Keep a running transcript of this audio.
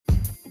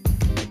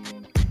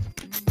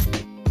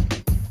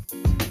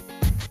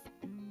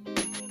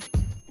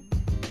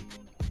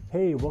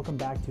Hey, welcome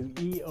back to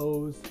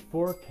EOs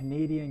for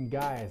Canadian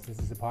Guys. This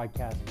is a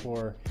podcast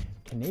for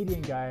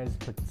Canadian guys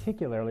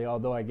particularly,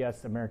 although I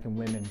guess American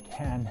women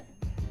can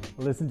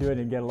listen to it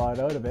and get a lot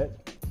out of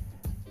it.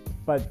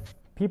 But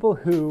people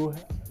who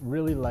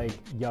really like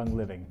Young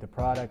Living, the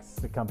products,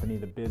 the company,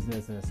 the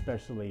business, and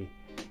especially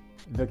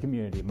the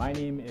community. My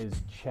name is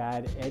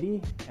Chad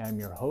Eddy, and I'm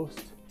your host.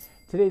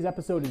 Today's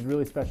episode is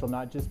really special,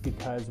 not just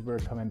because we're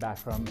coming back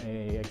from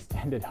an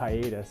extended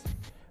hiatus,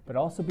 but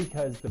also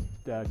because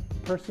the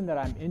person that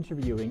I'm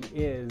interviewing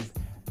is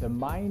the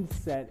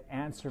Mindset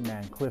Answer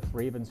Man, Cliff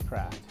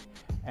Ravenscraft.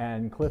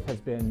 And Cliff has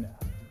been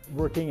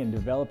working and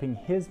developing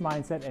his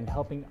mindset and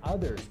helping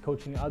others,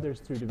 coaching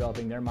others through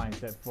developing their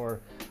mindset for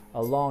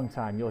a long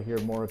time. You'll hear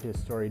more of his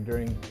story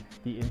during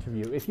the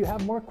interview. If you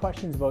have more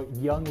questions about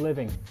Young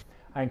Living,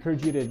 I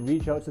encourage you to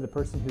reach out to the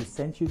person who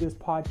sent you this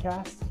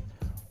podcast.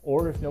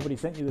 Or if nobody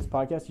sent you this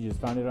podcast, you just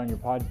found it on your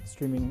pod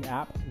streaming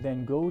app,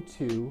 then go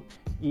to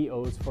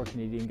EOs for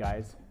Canadian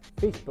Guys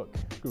Facebook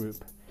group,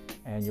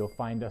 and you'll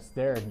find us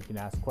there. You can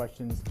ask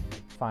questions,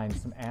 find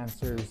some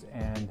answers,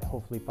 and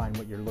hopefully find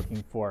what you're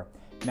looking for.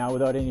 Now,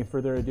 without any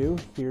further ado,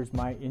 here's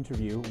my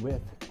interview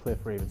with Cliff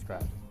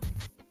Ravenscraft.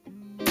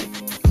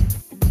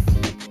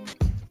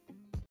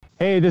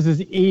 Hey, this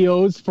is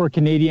EOs for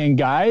Canadian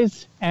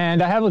Guys,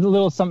 and I have a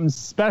little something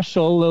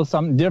special, a little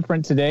something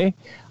different today.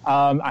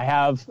 I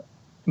have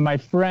my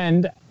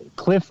friend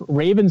Cliff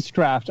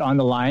Ravenscraft on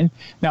the line.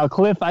 Now,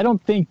 Cliff, I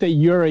don't think that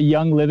you're a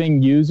Young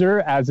Living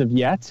user as of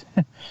yet,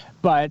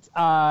 but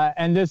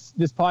and this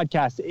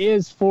podcast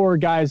is for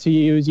guys who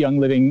use Young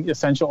Living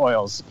essential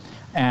oils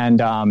and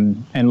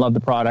love the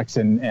products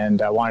and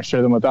want to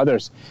share them with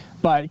others.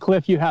 But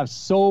Cliff, you have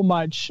so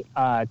much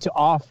to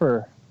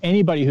offer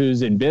anybody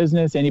who's in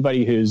business,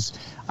 anybody who's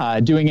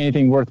doing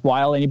anything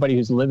worthwhile, anybody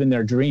who's living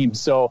their dreams.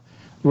 So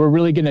we're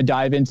really going to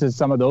dive into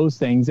some of those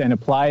things and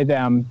apply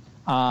them.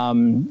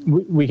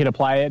 We could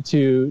apply it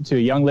to a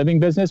Young Living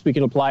business. We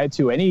could apply it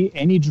to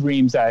any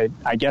dreams that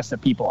I guess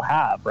that people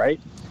have, right?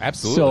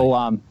 Absolutely.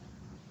 So,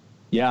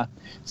 yeah.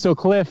 So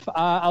Cliff,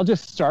 I'll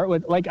just start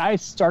with, I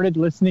started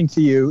listening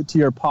to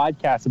your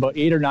podcast about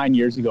 8 or 9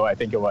 years ago, I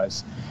think it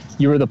was.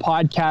 You were the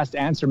podcast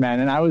answer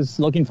man, and I was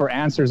looking for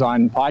answers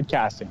on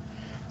podcasting.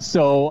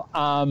 So,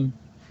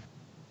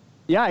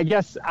 yeah, I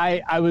guess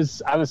I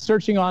was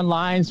searching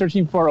online,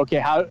 searching for, okay,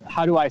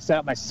 how do I set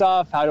up my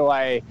stuff? How do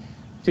I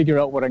figure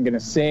out what I'm going to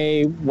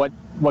say, what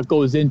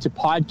goes into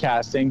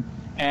podcasting,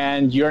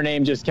 and your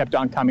name just kept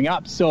on coming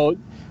up. So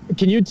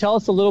can you tell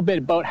us a little bit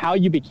about how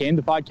you became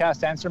the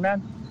podcast answer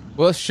man?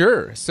 Well,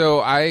 sure. So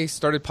I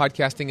started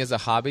podcasting as a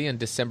hobby in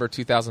December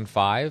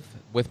 2005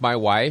 with my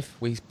wife.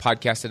 We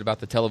podcasted about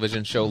the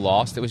television show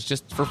Lost. It was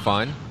just for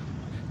fun.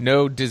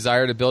 No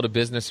desire to build a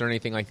business or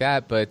anything like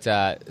that, but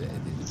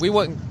we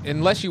wouldn't,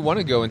 unless you want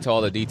to go into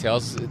all the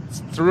details,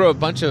 through a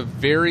bunch of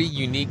very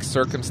unique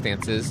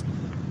circumstances,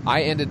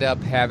 I ended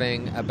up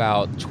having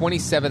about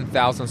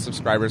 27,000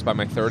 subscribers by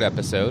my third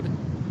episode.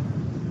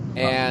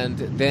 And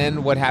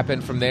then what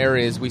happened from there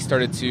is we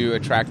started to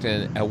attract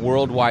a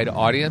worldwide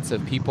audience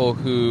of people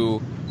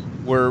who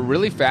were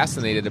really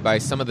fascinated by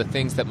some of the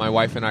things that my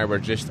wife and I were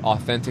just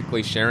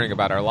authentically sharing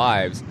about our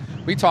lives.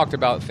 We talked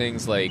about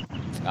things like,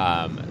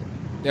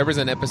 there was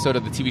an episode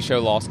of the TV show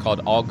Lost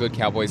called All Good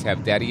Cowboys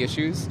Have Daddy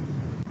Issues.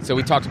 So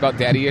we talked about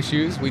daddy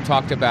issues. We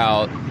talked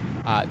about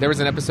there was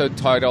an episode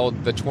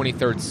titled The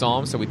 23rd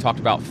Psalm, so we talked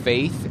about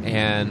faith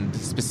and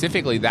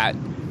specifically that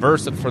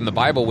verse from the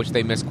Bible, which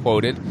they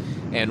misquoted,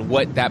 and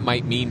what that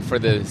might mean for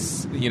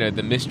this,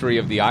 the mystery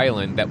of the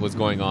island that was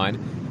going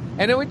on.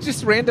 And it was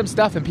just random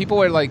stuff, and people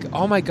were like,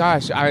 oh my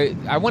gosh,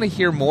 I want to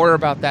hear more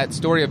about that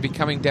story of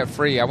becoming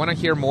debt-free. I want to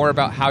hear more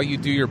about how you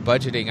do your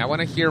budgeting. I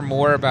want to hear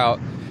more about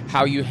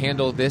how you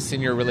handle this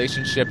in your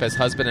relationship as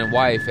husband and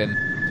wife, and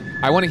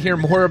I want to hear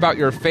more about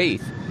your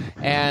faith.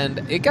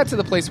 And it got to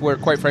the place where,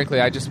 quite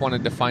frankly, I just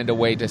wanted to find a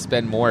way to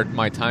spend more of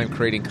my time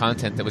creating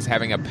content that was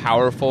having a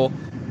powerful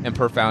and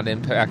profound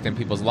impact in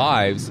people's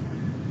lives.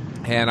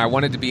 And I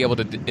wanted to be able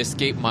to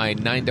escape my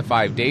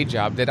 9-to-5 day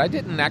job that I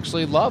didn't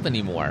actually love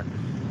anymore.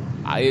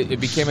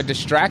 It became a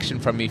distraction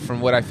from me from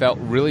what I felt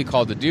really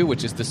called to do,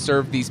 which is to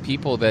serve these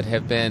people that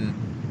have been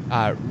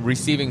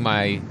receiving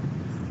my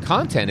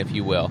content, if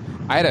you will.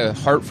 I had a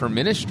heart for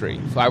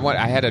ministry.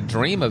 I had a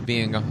dream of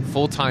being a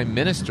full-time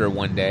minister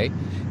one day,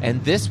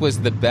 and this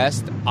was the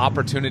best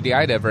opportunity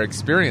I'd ever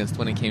experienced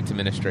when it came to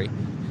ministry.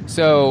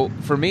 So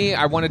for me,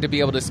 I wanted to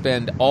be able to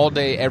spend all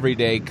day, every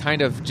day,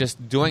 kind of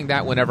just doing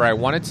that whenever I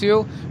wanted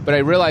to, but I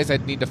realized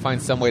I'd need to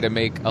find some way to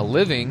make a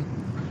living,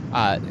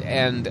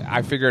 and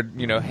I figured,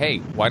 hey,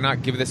 why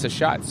not give this a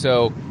shot?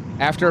 So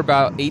after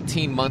about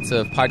 18 months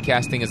of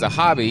podcasting as a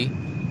hobby,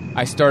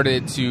 I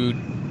started to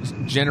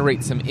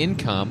generate some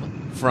income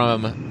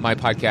from my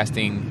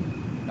podcasting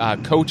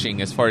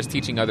coaching as far as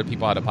teaching other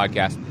people how to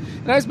podcast.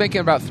 And I was making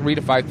about $3,000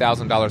 to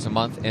 $5,000 a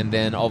month, and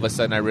then all of a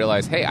sudden I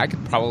realized, hey, I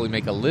could probably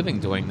make a living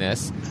doing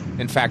this.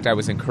 In fact, I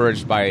was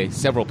encouraged by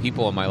several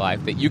people in my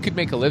life that you could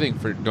make a living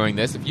for doing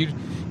this. If you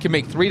can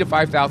make $3,000 to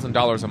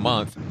 $5,000 a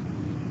month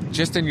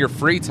just in your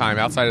free time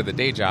outside of the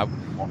day job,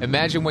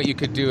 imagine what you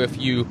could do if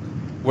you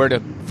were to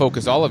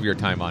focus all of your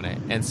time on it.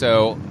 And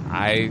so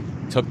I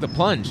took the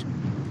plunge.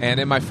 And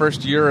in my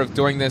first year of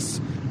doing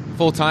this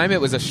full time, it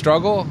was a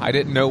struggle. I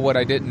didn't know what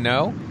I didn't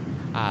know.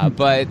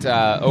 But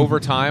over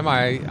time,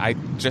 I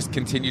just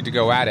continued to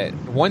go at it.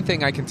 One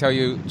thing I can tell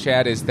you,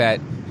 Chad, is that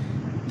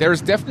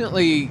there's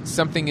definitely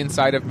something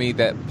inside of me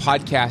that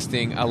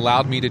podcasting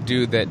allowed me to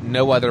do that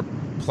no other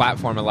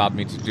platform allowed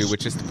me to do,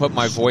 which is to put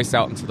my voice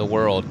out into the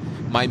world.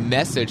 My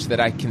message that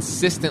I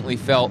consistently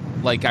felt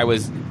like I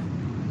was,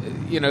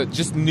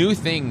 just new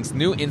things,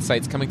 new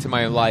insights coming to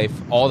my life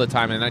all the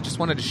time. And I just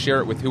wanted to share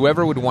it with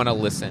whoever would want to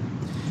listen.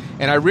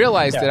 And I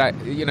realized that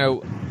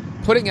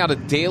putting out a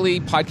daily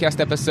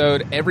podcast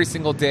episode every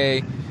single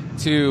day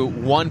to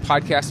one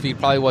podcast feed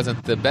probably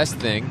wasn't the best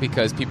thing,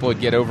 because people would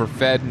get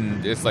overfed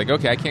and it's like,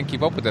 okay, I can't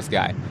keep up with this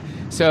guy.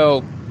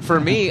 So for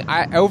me,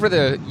 over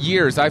the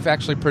years, I've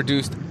actually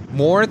produced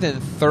more than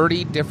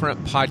 30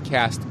 different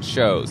podcast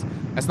shows.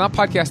 That's not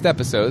podcast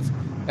episodes.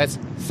 That's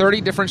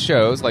 30 different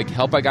shows like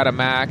Help I Got a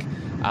Mac,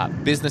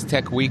 Business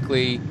Tech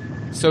Weekly,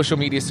 Social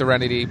Media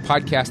Serenity,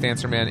 Podcast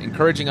Answer Man,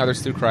 Encouraging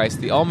Others Through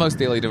Christ, The Almost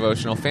Daily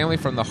Devotional, Family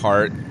from the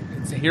Heart,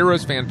 it's a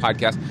Heroes Fan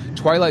Podcast,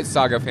 Twilight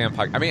Saga Fan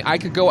Podcast. I mean, I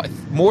could go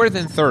more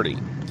than 30.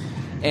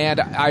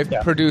 And I've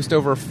produced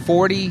over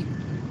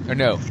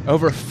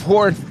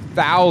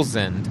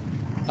 4,000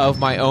 of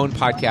my own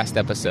podcast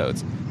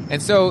episodes. And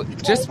so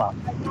just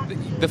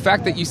the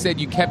fact that you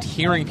said you kept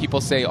hearing people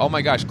say, oh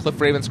my gosh, Cliff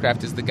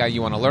Ravenscraft is the guy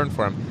you want to learn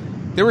from.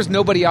 There was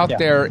nobody out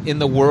there in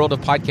the world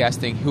of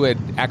podcasting who had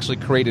actually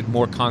created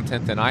more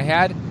content than I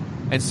had.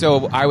 And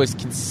so I was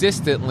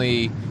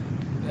consistently,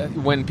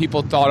 when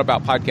people thought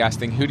about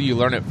podcasting, who do you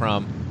learn it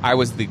from? I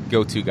was the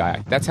go-to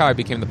guy. That's how I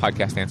became the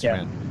Podcast Answer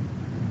Man.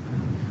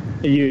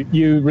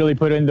 You really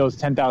put in those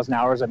 10,000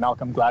 hours that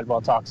Malcolm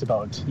Gladwell talks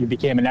about. You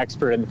became an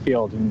expert in the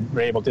field and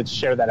were able to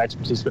share that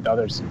expertise with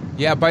others.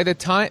 Yeah, by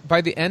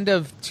the end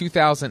of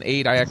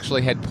 2008, I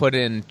actually had put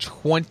in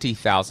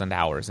 20,000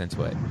 hours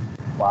into it.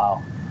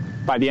 Wow.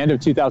 By the end of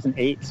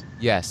 2008?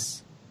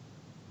 Yes.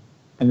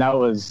 And that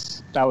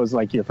was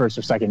like your first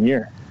or second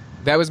year.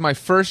 That was my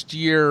first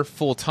year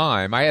full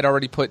time. I had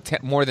already put I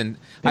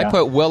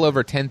put well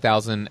over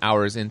 10,000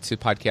 hours into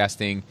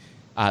podcasting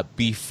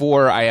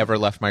before I ever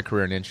left my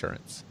career in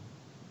insurance.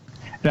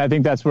 And I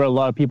think that's where a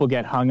lot of people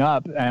get hung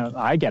up, and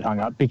I get hung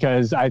up,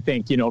 because I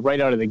think,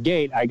 right out of the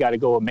gate, I got to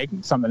go and make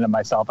something of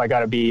myself. I got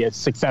to be as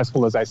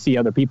successful as I see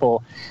other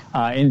people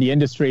in the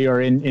industry or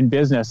in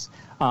business.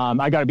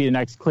 I got to be the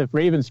next Cliff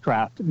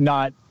Ravenscraft,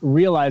 not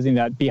realizing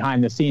that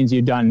behind the scenes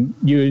you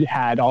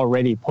had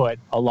already put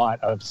a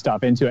lot of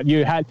stuff into it.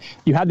 You had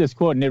this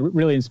quote, and it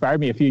really inspired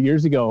me a few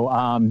years ago.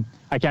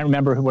 I can't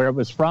remember where it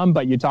was from,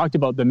 but you talked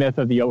about the myth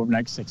of the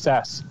overnight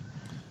success.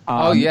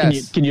 Oh,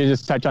 yes. Can you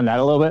just touch on that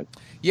a little bit?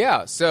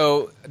 Yeah,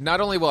 so not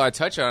only will I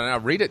touch on it,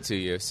 I'll read it to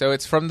you. So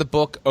it's from the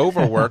book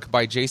Overwork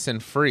by Jason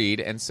Fried,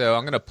 and so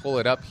I'm going to pull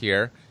it up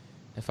here.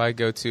 If I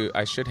go to,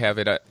 I should have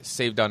it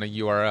saved on a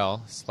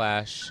URL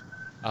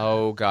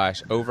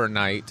 /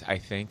 overnight, I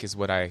think, is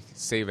what I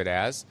save it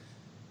as.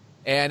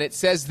 And it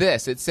says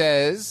this. It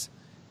says,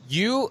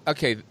 you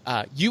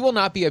will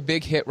not be a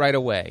big hit right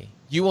away.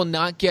 You will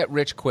not get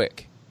rich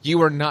quick. You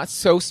are not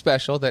so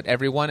special that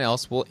everyone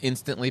else will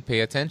instantly pay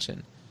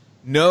attention.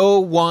 No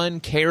one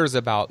cares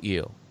about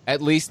you,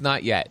 at least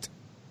not yet.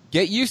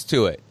 Get used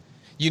to it.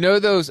 You know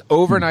those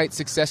overnight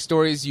success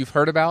stories you've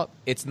heard about?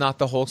 It's not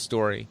the whole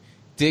story.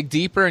 Dig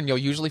deeper and you'll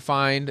usually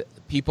find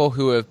people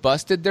who have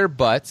busted their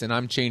butts, and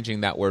I'm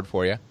changing that word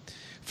for you,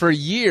 for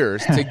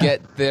years to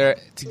get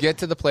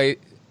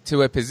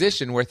to a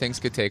position where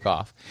things could take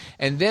off.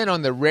 And then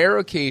on the rare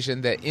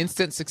occasion that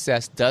instant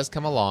success does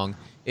come along,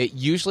 it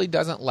usually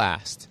doesn't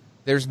last.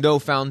 There's no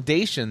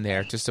foundation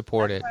there to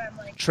support it.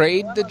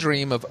 Trade the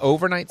dream of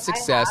overnight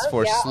success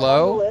for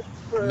slow,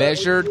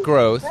 measured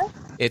growth.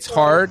 It's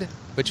hard,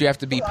 but you have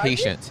to be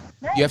patient.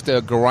 You have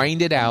to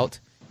grind it out.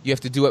 You have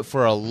to do it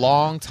for a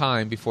long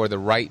time before the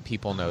right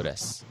people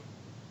notice.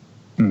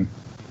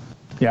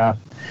 Yeah,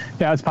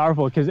 it's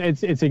powerful, because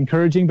it's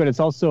encouraging, but it's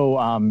also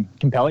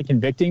compelling,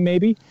 convicting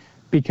maybe,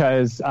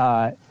 because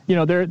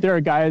there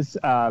are guys,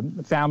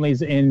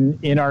 families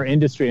in our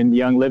industry, in the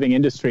young living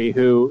industry,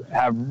 who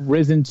have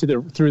risen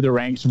through the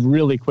ranks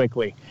really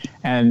quickly,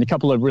 and a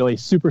couple of really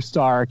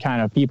superstar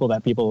kind of people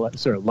that people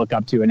sort of look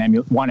up to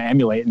and want to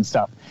emulate and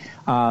stuff.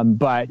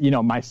 But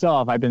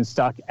myself, I've been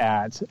stuck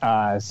at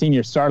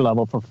senior star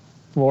level for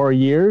 4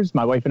 years.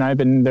 My wife and I have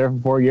been there for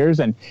 4 years,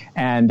 and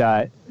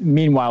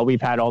meanwhile,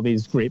 we've had all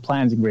these great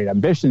plans and great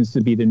ambitions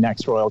to be the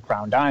next Royal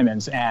Crown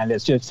Diamonds, and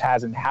it just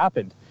hasn't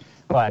happened.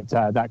 But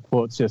that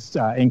quote's just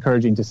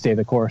encouraging to stay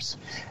the course.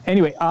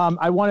 Anyway,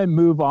 I want to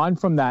move on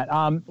from that.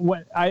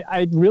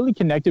 I really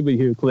connected with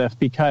you, Cliff,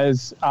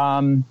 because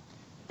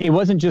it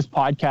wasn't just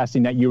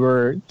podcasting that you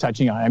were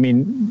touching on. I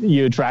mean,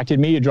 you attracted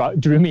me, you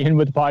drew me in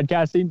with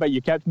podcasting, but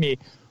you kept me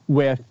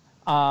with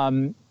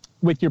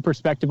your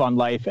perspective on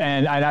life.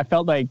 And I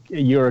felt like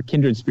you're a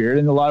kindred spirit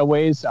in a lot of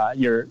ways.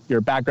 Your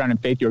background in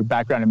faith, your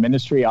background in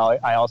ministry.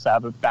 I also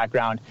have a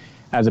background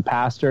as a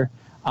pastor.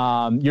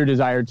 your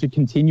desire to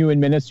continue in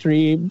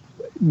ministry,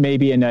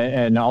 maybe in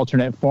an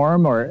alternate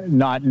form or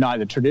not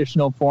a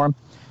traditional form.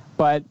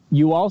 But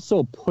you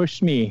also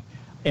pushed me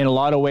in a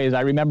lot of ways.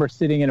 I remember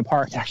sitting in a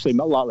park, actually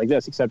a lot like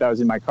this, except I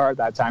was in my car at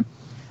that time,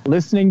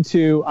 listening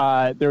to,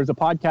 there was a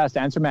Podcast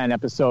Answer Man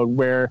episode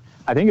where,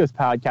 I think it was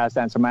Podcast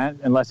Answer Man,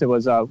 unless it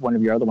was one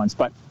of your other ones,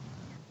 but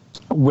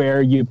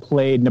where you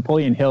played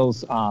Napoleon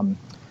Hill's,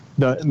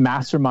 the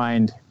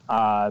Mastermind,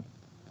 I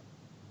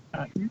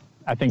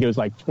think it was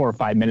like 4 or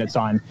 5 minutes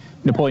on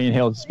Napoleon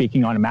Hill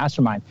speaking on a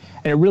mastermind.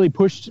 And it really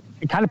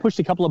kind of pushed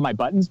a couple of my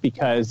buttons,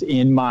 because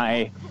in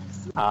my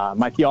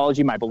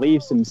theology, my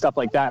beliefs and stuff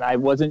like that, I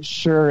wasn't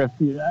sure if,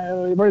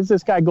 where's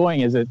this guy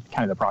going? Is it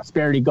kind of the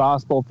prosperity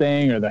gospel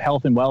thing or the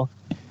health and wealth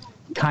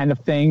kind of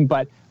thing?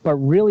 But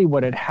really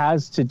what it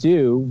has to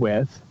do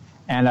with,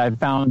 and I've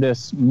found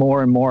this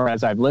more and more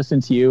as I've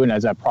listened to you and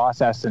as I've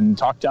processed and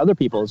talked to other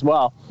people as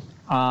well,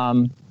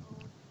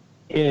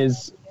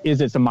 is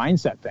it's a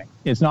mindset thing.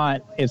 It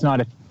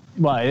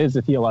is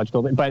a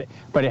theological thing, but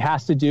it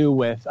has to do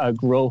with a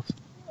growth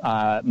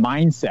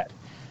mindset.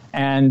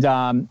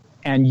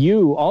 And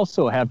you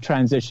also have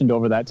transitioned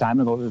over that time,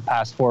 over the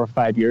past 4 or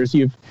 5 years.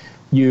 You've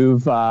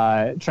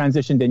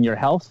transitioned in your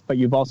health, but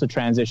you've also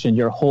transitioned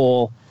your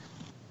whole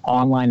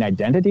online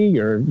identity,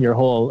 your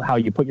whole, how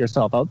you put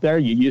yourself out there.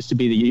 You used to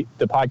be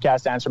the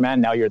Podcast Answer Man.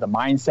 Now you're the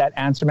Mindset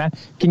Answer Man.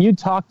 Can you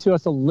talk to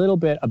us a little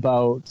bit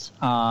about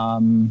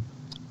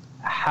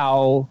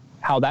how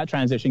that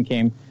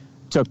transition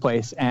took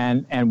place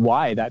and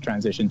why that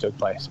transition took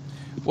place?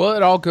 Well,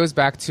 it all goes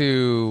back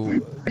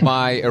to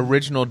my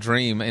original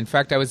dream. In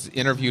fact, I was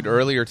interviewed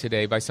earlier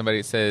today by somebody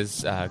that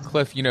says,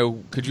 Cliff,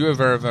 could you have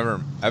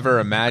ever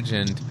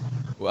imagined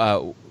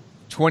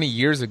 20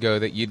 years ago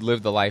that you'd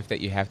live the life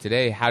that you have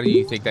today? How do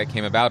you think that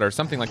came about, or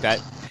something like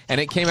that? And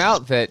it came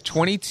out that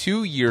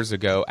 22 years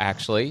ago,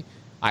 actually,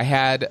 I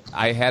had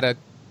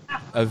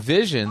a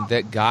vision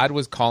that God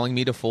was calling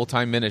me to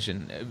full-time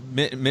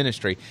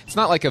ministry. It's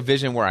not like a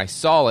vision where I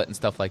saw it and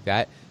stuff like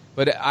that,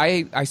 but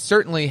I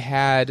certainly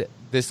had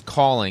this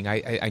calling.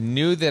 I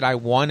knew that I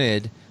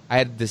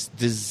had this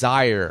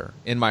desire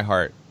in my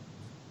heart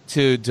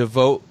to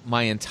devote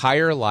my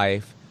entire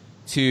life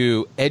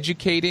to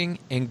educating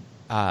and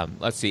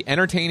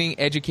entertaining,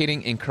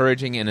 educating,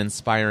 encouraging, and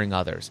inspiring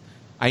others.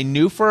 I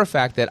knew for a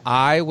fact that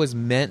I was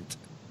meant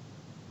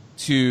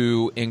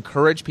to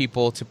encourage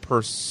people to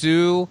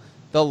pursue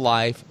the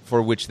life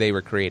for which they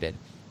were created.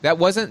 That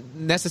wasn't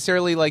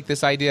necessarily like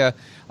this idea.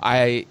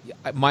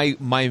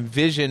 My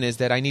vision is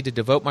that I need to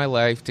devote my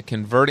life to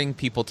converting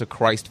people to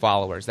Christ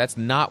followers. That's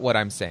not what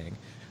I'm saying.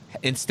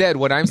 Instead,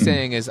 what I'm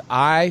saying is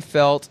I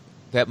felt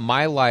that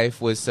my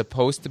life was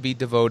supposed to be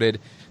devoted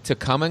to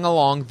coming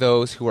along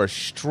those who are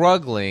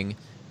struggling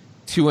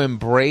to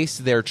embrace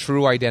their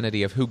true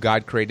identity of who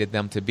God created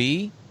them to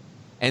be,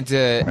 and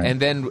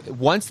then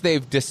once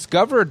they've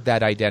discovered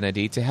that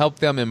identity, to help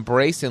them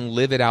embrace and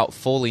live it out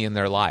fully in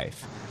their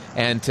life,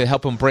 and to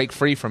help them break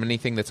free from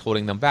anything that's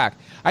holding them back.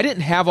 I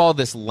didn't have all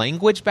this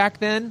language back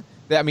then.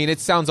 I mean, it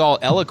sounds all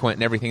eloquent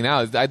and everything now.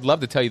 I'd love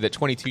to tell you that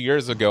 22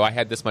 years ago I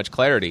had this much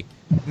clarity.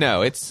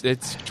 No, it's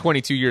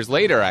 22 years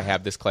later I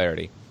have this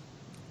clarity.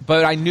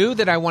 But I knew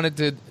that I wanted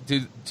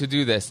to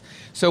do this.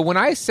 So when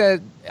I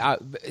said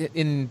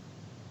it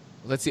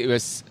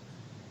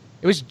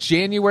was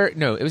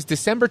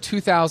December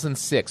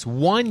 2006,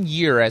 1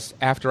 year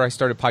after I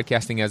started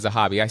podcasting as a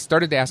hobby, I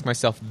started to ask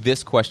myself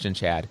this question,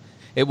 Chad.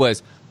 It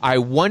was, I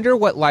wonder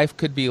what life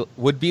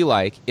would be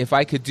like if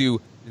I could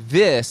do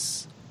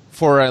this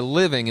for a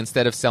living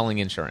instead of selling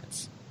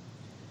insurance.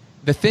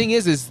 The thing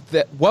is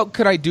that what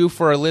could I do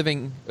for a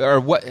living, or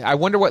what? I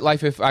wonder what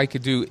life if I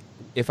could do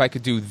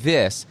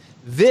this.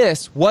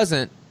 This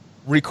wasn't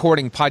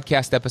recording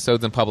podcast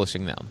episodes and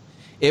publishing them.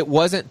 It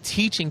wasn't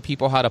teaching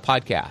people how to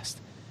podcast.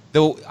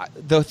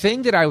 The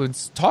thing that I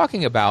was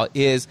talking about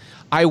is,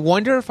 I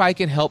wonder if I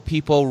can help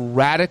people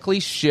radically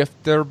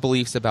shift their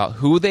beliefs about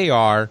who they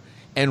are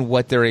and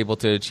what they're able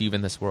to achieve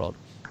in this world.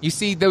 You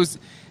see,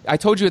 I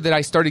told you that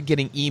I started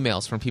getting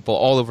emails from people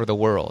all over the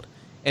world.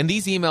 And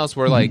these emails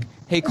were like,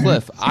 hey,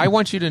 Cliff, I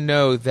want you to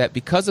know that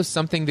because of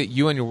something that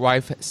you and your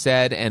wife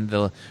said and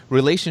the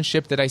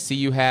relationship that I see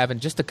you have and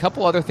just a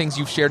couple other things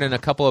you've shared in a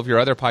couple of your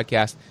other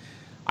podcasts,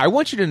 I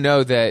want you to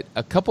know that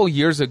a couple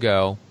years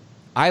ago,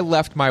 I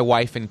left my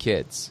wife and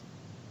kids.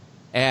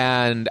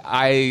 And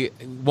I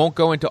won't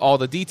go into all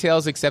the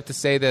details except to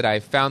say that I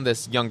found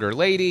this younger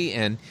lady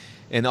and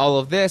all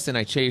of this, and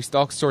I chased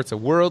all sorts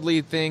of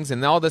worldly things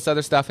and all this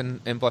other stuff.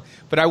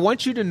 But I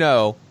want you to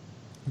know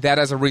that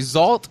as a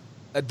result,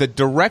 the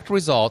direct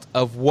result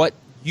of what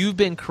you've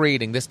been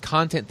creating, this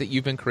content that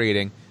you've been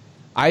creating,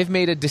 I've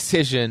made a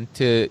decision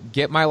to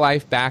get my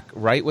life back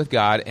right with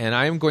God, and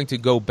I'm going to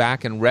go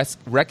back and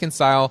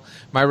reconcile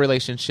my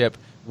relationship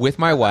with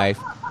my wife,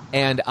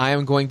 and I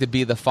am going to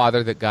be the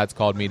father that God's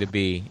called me to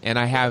be, and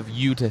I have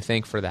you to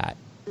thank for that.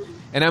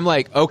 And I'm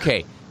like,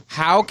 okay,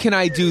 how can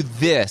I do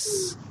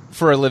this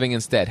for a living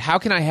instead? How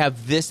can I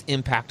have this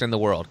impact in the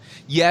world?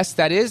 Yes,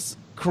 that is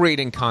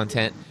creating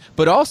content,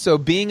 but also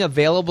being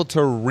available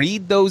to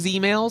read those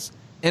emails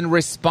and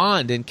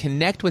respond and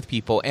connect with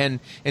people and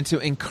to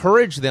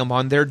encourage them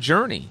on their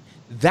journey.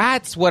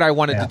 That's what I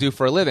wanted to do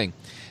for a living.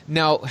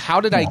 Now,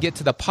 how did I get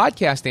to the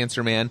podcast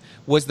Answer Man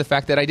was the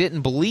fact that I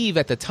didn't believe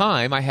at the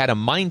time I had a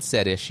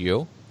mindset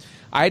issue.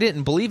 I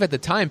didn't believe at the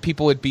time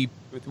people would be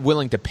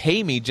willing to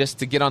pay me just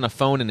to get on a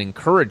phone and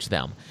encourage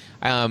them.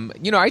 By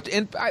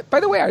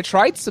the way, I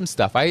tried some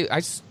stuff.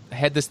 I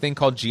had this thing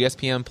called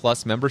GSPN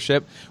Plus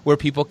membership where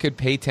people could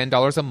pay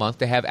 $10 a month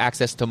to have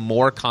access to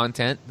more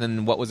content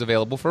than what was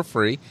available for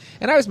free.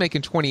 And I was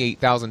making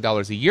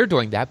 $28,000 a year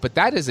doing that, but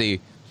that's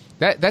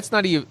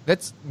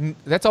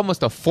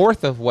almost a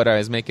fourth of what I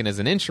was making as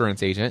an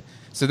insurance agent.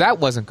 So that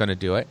wasn't going to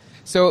do it.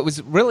 So it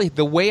was really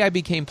the way I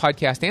became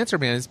Podcast Answer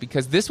Man is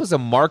because this was a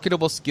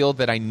marketable skill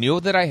that I knew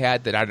that I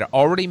had, that I'd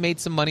already made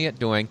some money at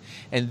doing,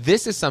 and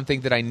this is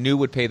something that I knew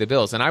would pay the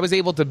bills. And I was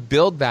able to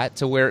build that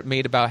to where it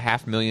made about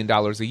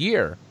 $500,000 a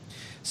year.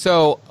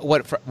 So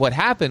what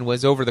happened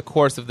was over the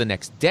course of the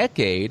next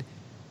decade,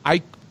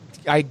 I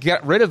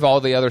got rid of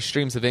all the other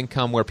streams of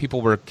income where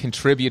people were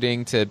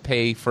contributing to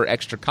pay for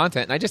extra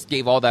content, and I just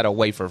gave all that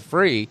away for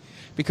free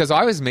because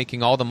I was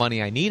making all the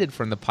money I needed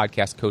from the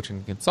podcast coaching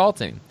and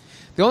consulting.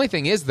 The only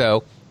thing is,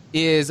 though,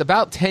 is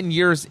about 10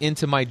 years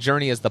into my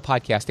journey as the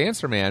Podcast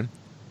Answer Man,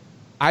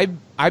 I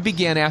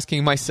began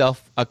asking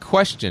myself a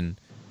question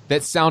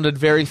that sounded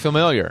very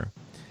familiar.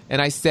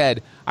 And I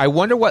said, I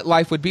wonder what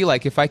life would be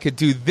like if I could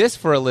do this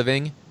for a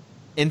living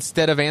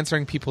instead of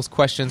answering people's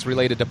questions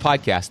related to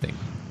podcasting.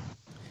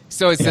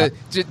 So it's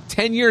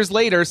 10 years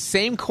later,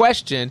 same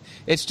question.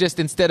 It's just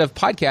instead of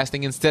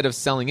podcasting, instead of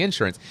selling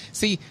insurance.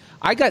 See,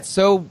 I got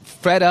so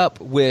fed up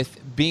with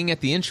being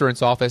at the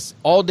insurance office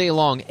all day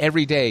long,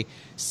 every day,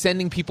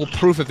 sending people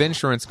proof of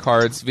insurance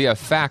cards via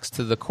fax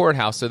to the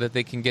courthouse so that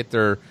they can get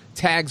their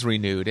tags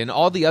renewed and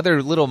all the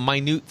other little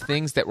minute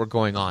things that were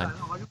going on.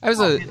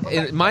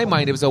 In my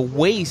mind, it was a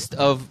waste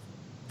of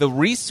the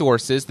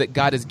resources that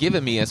God has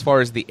given me as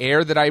far as the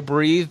air that I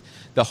breathe,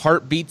 the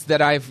heartbeats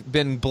that I've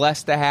been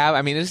blessed to have.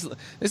 I mean,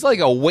 it's like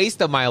a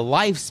waste of my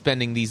life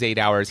spending these 8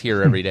 hours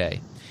here every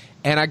day.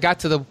 And I got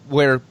to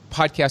where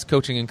podcast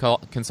coaching and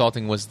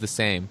consulting was the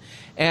same.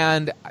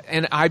 And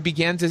I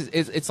began to,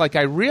 it's like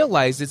I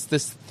realized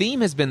this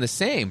theme has been the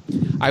same.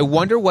 I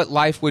wonder what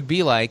life would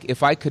be like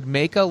if I could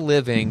make a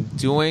living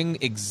doing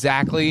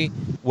exactly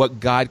what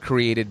God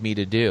created me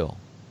to do.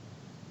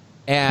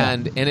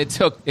 And it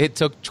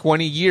took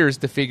 20 years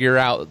to figure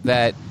out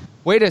that,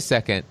 wait a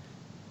second,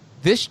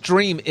 this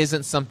dream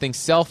isn't something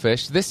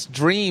selfish. This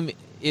dream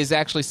is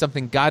actually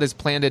something God has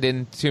planted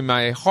into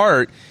my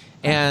heart.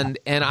 And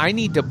I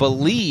need to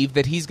believe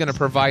that he's going to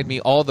provide me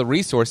all the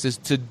resources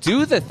to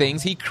do the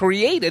things he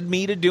created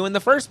me to do in the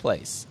first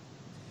place.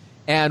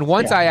 And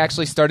once I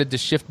actually started to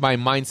shift my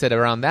mindset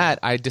around that,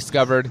 I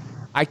discovered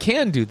I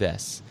can do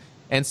this.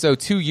 And so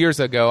 2 years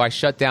ago, I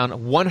shut down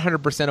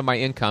 100% of my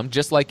income.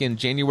 Just like in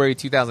January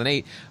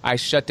 2008, I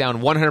shut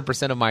down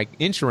 100% of my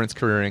insurance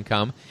career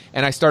income,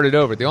 and I started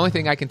over. The only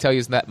thing I can tell you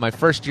is that my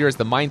first year as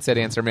the Mindset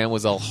Answer Man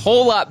was a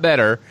whole lot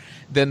better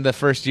than the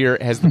first year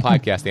as the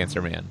Podcast Answer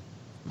Man.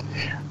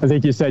 I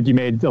think you said you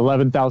made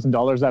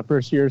 $11,000 that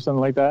first year or something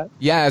like that?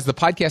 Yeah, as the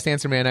Podcast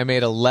Answer Man, I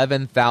made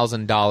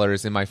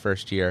 $11,000 in my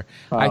first year.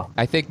 Wow.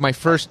 I think my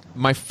first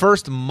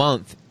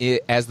month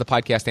as the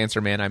Podcast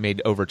Answer Man, I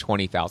made over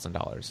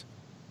 $20,000.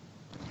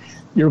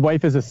 Your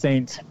wife is a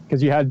saint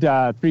because you had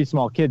 3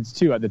 small kids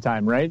too at the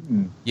time, right?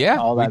 And yeah,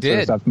 all that we did. Sort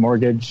of stuff,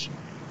 mortgage.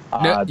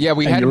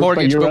 We had a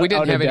mortgage, but we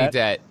didn't have any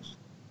debt.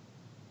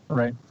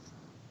 Right.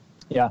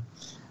 Yeah.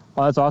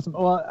 Well, that's awesome.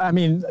 Well, I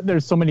mean,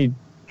 there's so many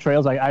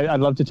trails. I'd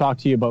love to talk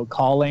to you about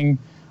calling,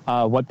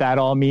 what that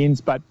all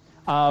means. But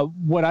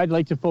what I'd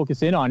like to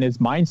focus in on is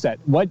mindset.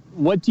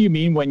 What do you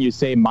mean when you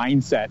say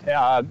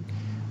mindset?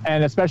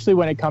 And especially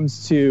when it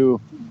comes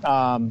to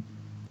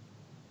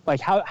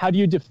like how do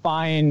you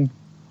define?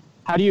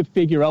 How do you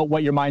figure out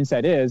what your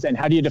mindset is, and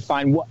how do you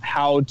define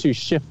how to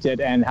shift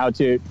it and how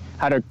to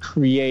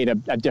create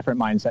a different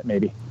mindset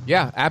maybe?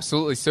 Yeah,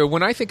 absolutely. So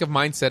when I think of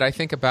mindset, I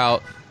think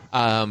about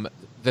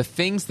the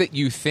things that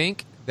you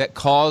think that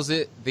cause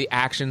it, the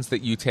actions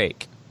that you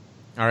take.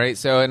 All right.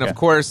 So, and of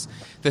course,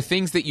 the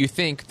things that you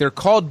think, they're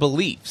called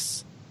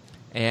beliefs.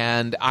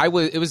 And I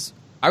was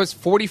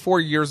 44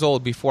 years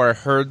old before I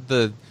heard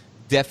the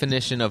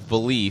definition of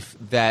belief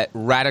that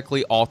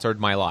radically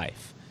altered my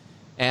life.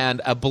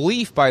 And a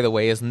belief, by the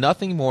way, is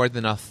nothing more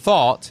than a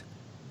thought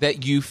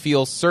that you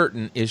feel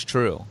certain is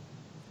true.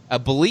 A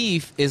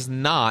belief is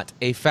not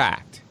a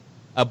fact.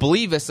 A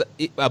belief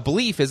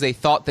is a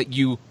thought that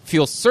you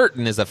feel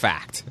certain is a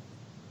fact.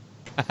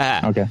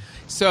 Okay.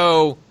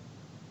 So,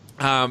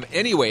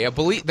 anyway,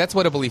 that's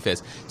what a belief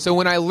is. So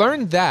when I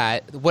learned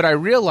that, what I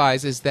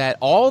realized is that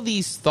all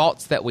these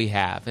thoughts that we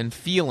have and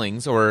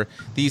feelings, or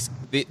these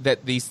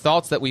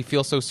thoughts that we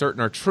feel so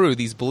certain are true,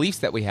 these beliefs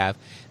that we have,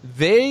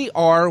 they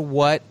are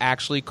what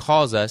actually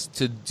cause us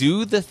to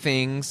do the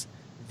things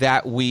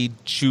that we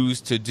choose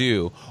to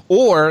do.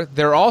 Or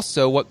they're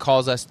also what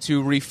cause us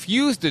to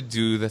refuse to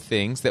do the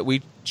things that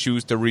we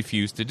choose to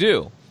refuse to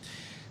do.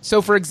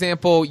 So, for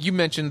example, you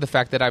mentioned the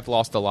fact that I've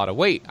lost a lot of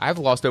weight. I've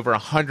lost over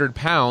 100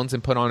 pounds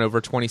and put on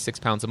over 26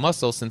 pounds of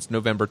muscle since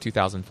November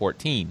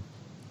 2014.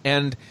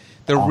 And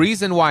the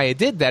reason why I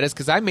did that is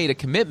because I made a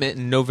commitment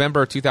in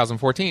November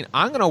 2014.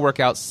 I'm going to work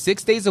out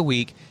 6 days a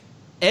week,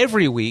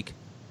 every week,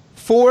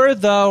 for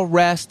the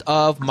rest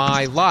of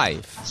my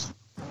life.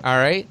 All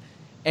right?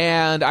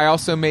 And I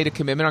also made a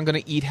commitment I'm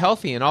going to eat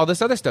healthy and all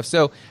this other stuff.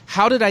 So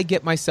how did I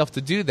get myself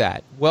to do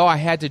that? Well, I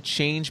had to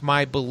change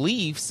my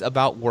beliefs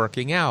about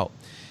working out.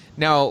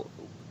 Now,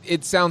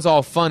 it sounds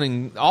all fun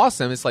and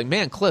awesome. It's like,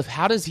 man, Cliff,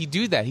 how does he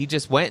do that? He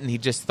just went and he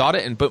just thought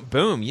it and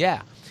boom,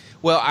 yeah.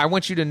 Well, I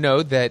want you to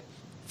know that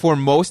for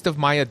most of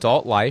my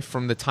adult life,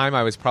 from the time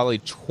I was probably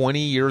 20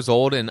 years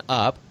old and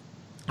up,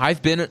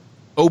 I've been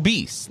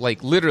obese.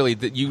 Like literally,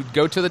 that you'd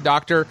go to the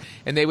doctor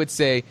and they would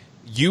say,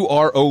 you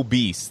are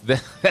obese.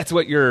 That's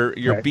what your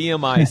right.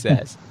 BMI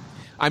says.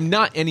 I'm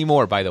not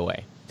anymore, by the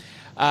way.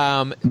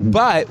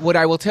 But what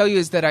I will tell you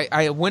is that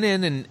I went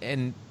in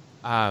and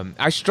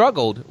I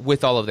struggled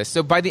with all of this.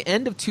 So by the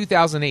end of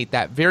 2008,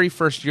 that very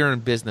first year in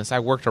business, I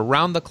worked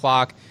around the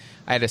clock.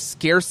 I had a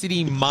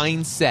scarcity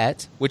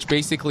mindset, which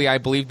basically I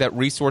believed that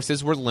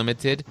resources were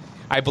limited.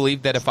 I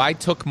believed that if I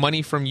took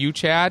money from you,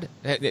 Chad,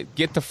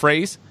 get the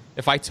phrase,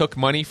 if I took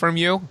money from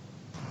you,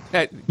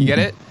 get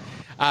it?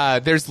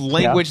 There's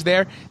language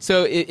there.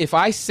 So if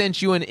I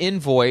sent you an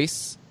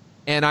invoice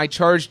and I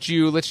charged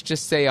you, let's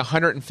just say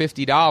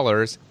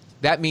 $150,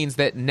 that means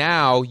that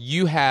now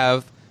you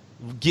have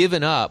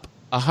given up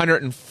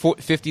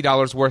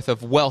 $150 worth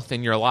of wealth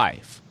in your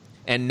life.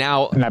 And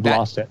I've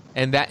lost it.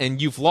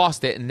 And you've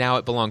lost it, and now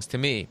it belongs to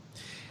me.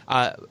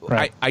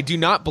 Right. I do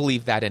not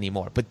believe that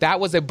anymore. But that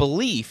was a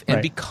belief,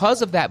 and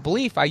because of that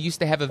belief, I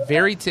used to have a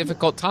very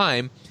difficult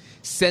time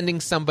sending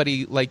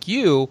somebody like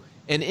you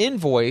an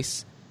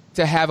invoice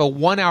to have a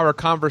 1-hour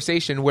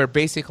conversation where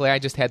basically I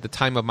just had the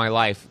time of my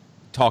life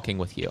talking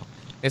with you.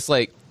 It's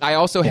like I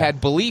also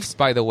had beliefs,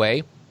 by the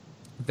way,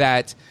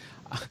 that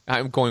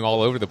I'm going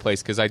all over the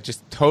place because I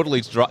just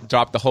totally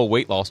dropped the whole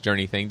weight loss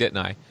journey thing, didn't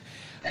I?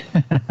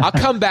 I'll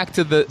come back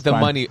to the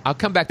money. I'll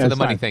come back to the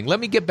money thing. Let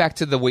me get back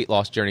to the weight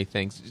loss journey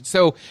things.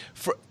 So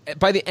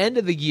by the end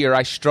of the year,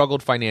 I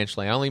struggled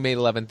financially. I only made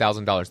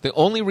 $11,000. The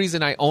only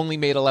reason I only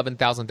made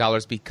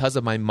 $11,000 because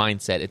of my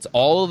mindset. It's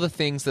all of the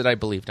things that I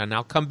believed. And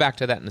I'll come back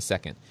to that in a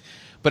second.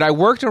 But I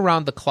worked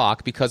around the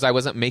clock because I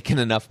wasn't making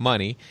enough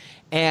money.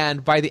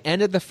 And by the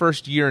end of the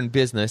first year in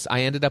business,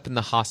 I ended up in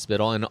the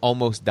hospital and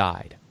almost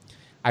died.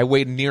 I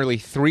weighed nearly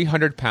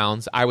 300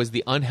 pounds. I was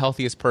the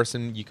unhealthiest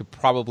person you could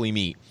probably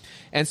meet.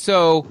 And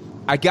so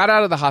I got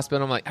out of the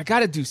hospital. I'm like, I got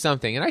to do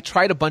something. And I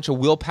tried a bunch of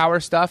willpower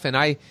stuff, and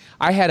I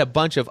had a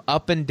bunch of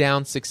up and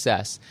down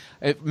success.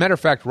 Matter of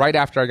fact, right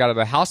after I got out of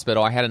the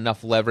hospital, I had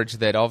enough leverage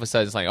that all of a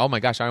sudden it's like, oh my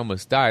gosh, I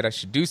almost died. I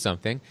should do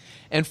something.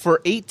 And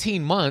for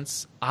 18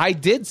 months, I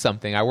did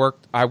something. I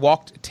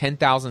walked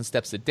 10,000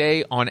 steps a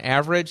day on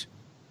average.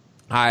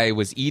 I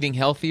was eating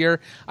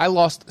healthier. I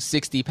lost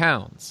 60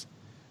 pounds.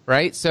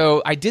 Right?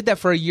 So I did that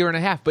for a year and a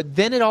half, but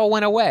then it all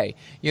went away,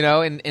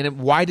 and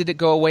why did it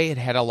go away? It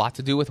had a lot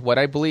to do with what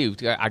I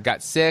believed. I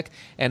got sick.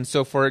 And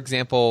so, for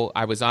example,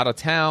 I was out of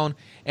town,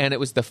 and it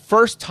was the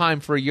first time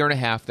for a year and a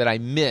half that I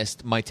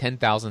missed my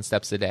 10,000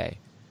 steps a day.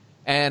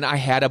 And I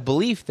had a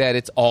belief that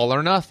it's all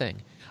or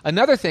nothing.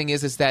 Another thing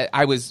is that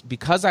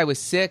because I was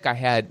sick, I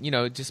had,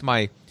 just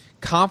my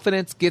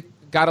confidence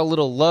got a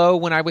little low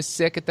when I was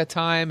sick at the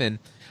time, and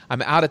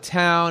I'm out of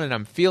town and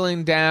I'm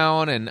feeling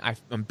down and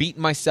I'm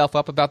beating myself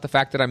up about the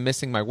fact that I'm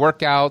missing my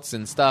workouts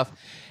and stuff.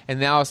 And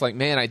now it's like,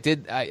 man,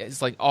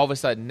 it's like all of a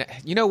sudden,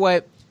 you know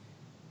what?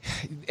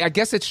 I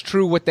guess it's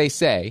true what they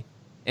say.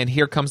 And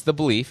here comes the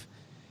belief.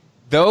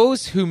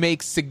 Those who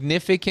make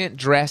significant,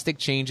 drastic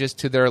changes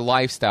to their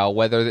lifestyle,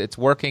 whether it's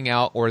working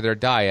out or their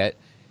diet,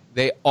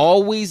 they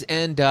always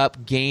end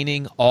up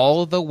gaining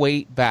all the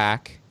weight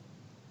back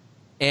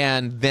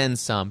and then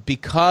some,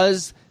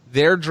 because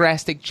their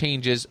drastic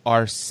changes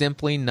are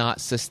simply not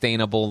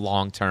sustainable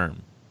long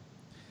term.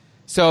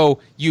 So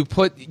you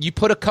put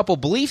a couple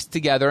beliefs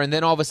together, and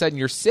then all of a sudden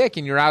you're sick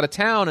and you're out of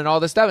town and all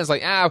this stuff. It's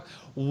like,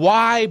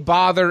 why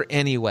bother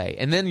anyway?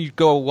 And then you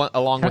go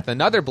along with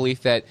another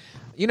belief that,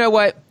 you know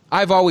what?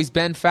 I've always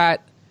been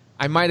fat.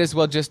 I might as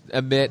well just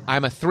admit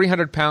I'm a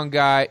 300-pound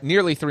guy,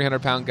 nearly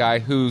 300-pound guy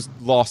who's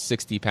lost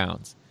 60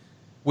 pounds,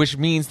 which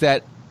means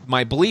that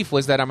my belief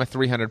was that I'm a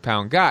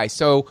 300-pound guy.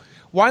 So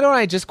why don't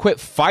I just quit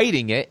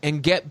fighting it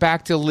and get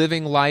back to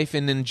living life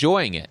and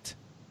enjoying it?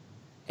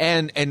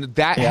 And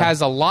that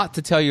has a lot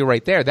to tell you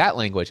right there, that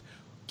language.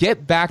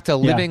 Get back to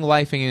living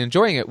life and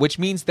enjoying it, which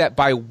means that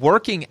by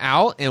working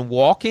out and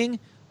walking,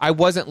 I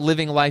wasn't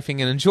living life and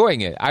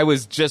enjoying it. I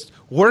was just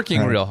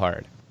working real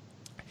hard.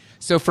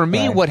 So for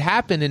me, what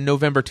happened in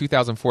November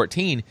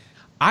 2014,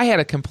 I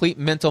had a complete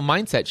mental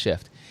mindset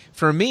shift.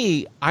 For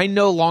me, I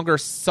no longer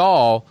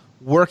saw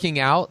working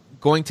out,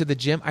 going to the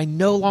gym, I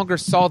no longer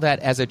saw that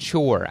as a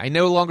chore. I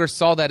no longer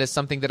saw that as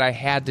something that I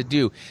had to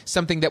do,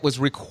 something that was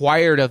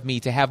required of me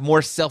to have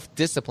more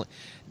self-discipline.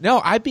 No,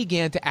 I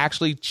began to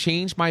actually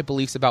change my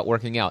beliefs about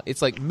working out.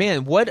 It's like,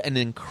 man, what an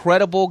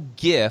incredible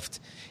gift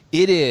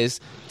it is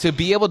to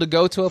be able to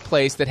go to a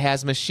place that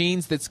has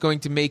machines that's going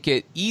to make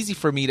it easy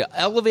for me to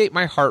elevate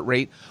my heart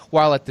rate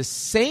while at the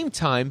same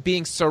time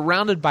being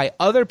surrounded by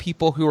other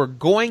people who are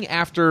going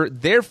after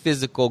their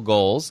physical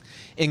goals,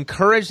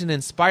 encouraged and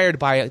inspired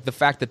by the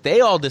fact that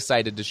they all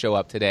decided to show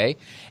up today.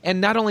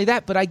 And not only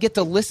that, but I get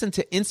to listen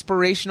to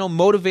inspirational,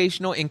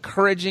 motivational,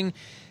 encouraging,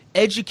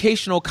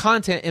 educational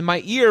content in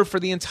my ear for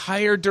the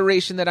entire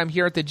duration that I'm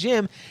here at the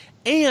gym.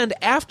 And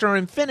after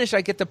I'm finished,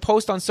 I get to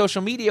post on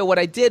social media what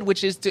I did,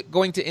 which is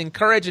going to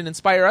encourage and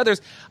inspire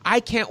others. I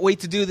can't wait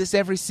to do this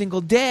every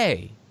single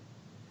day.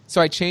 So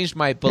I changed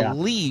my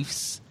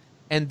beliefs,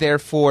 and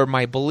therefore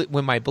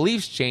when my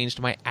beliefs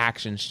changed, my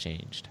actions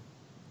changed.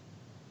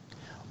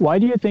 Why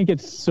do you think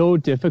it's so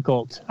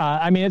difficult?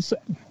 Why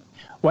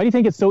do you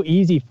think it's so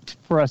easy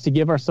for us to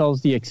give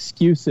ourselves the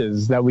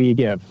excuses that we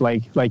give?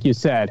 Like you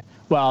said,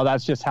 well,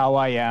 that's just how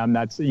I am.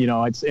 That's,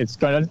 it's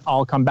going to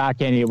all come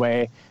back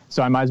anyway,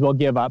 so I might as well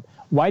give up.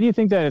 Why do you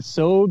think that it's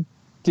so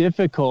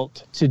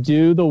difficult to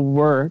do the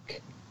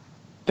work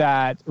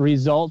that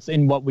results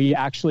in what we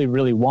actually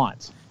really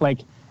want?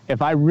 Like,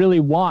 if I really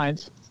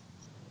want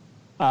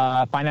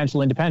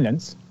financial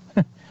independence,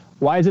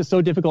 why is it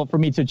so difficult for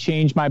me to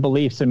change my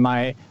beliefs and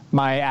my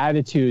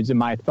attitudes and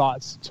my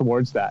thoughts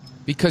towards that?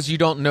 Because you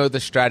don't know the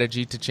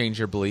strategy to change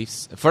your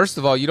beliefs. First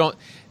of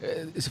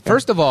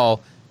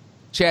all,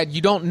 Chad,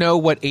 you don't know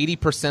what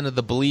 80% of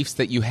the beliefs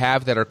that you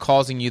have that are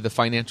causing you the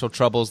financial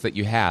troubles that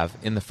you have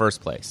in the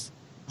first place.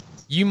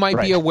 You might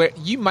be aware.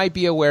 You might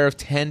be aware of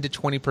 10 to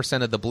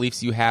 20% of the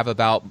beliefs you have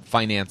about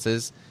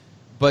finances,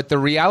 but the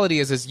reality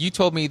is you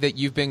told me that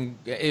you've been.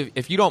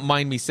 If you don't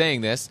mind me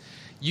saying this,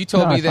 you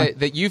told me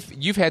that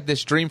you've had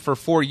this dream for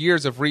 4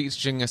 years of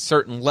reaching a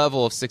certain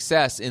level of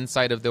success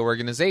inside of the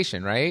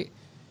organization, right?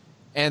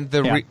 And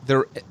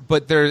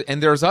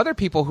there's other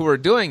people who are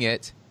doing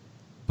it,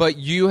 but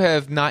you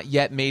have not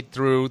yet made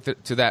through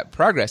to that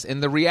progress.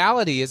 And the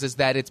reality is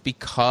that it's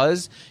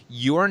because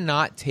you're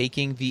not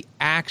taking the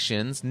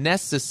actions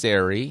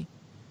necessary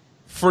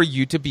for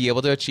you to be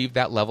able to achieve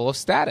that level of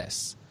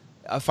status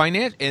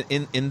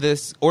in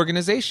this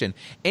organization.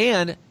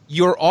 And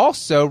you're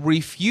also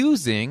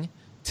refusing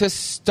to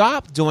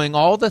stop doing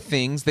all the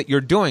things that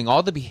you're doing,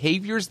 all the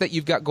behaviors that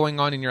you've got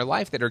going on in your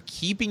life that are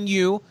keeping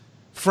you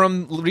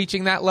from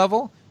reaching that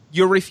level.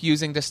 You're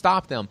refusing to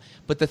stop them.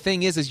 But the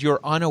thing is you're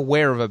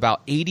unaware of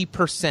about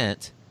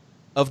 80%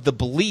 of the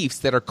beliefs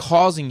that are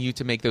causing you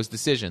to make those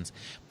decisions.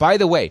 By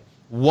the way,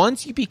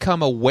 once you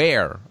become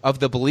aware of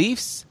the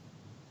beliefs,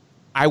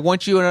 I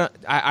want you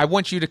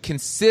to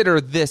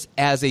consider this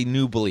as a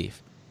new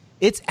belief.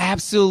 It's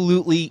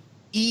absolutely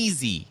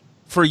easy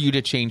for you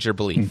to change your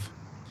belief.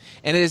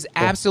 And it is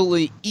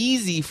absolutely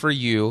easy for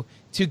you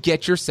to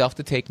get yourself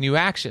to take new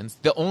actions.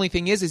 The only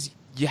thing is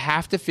you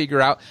have to figure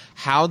out,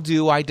 how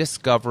do I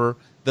discover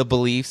the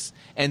beliefs?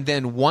 And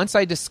then once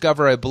I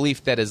discover a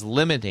belief that is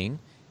limiting,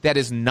 that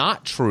is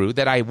not true,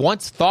 that I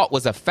once thought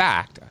was a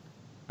fact,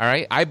 all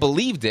right, I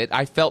believed it,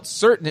 I felt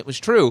certain it was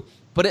true,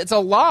 but it's a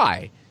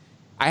lie.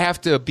 I have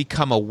to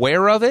become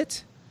aware of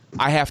it.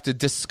 I have to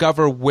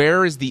discover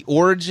where is the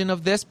origin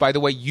of this. By the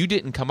way, you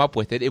didn't come up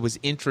with it. It was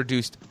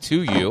introduced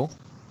to you.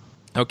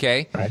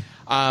 Okay. Right.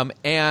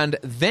 And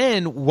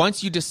then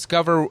once you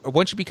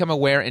become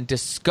aware and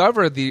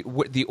discover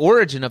the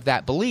origin of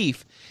that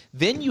belief,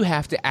 then you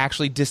have to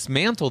actually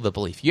dismantle the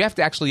belief. You have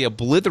to actually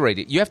obliterate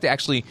it. You have to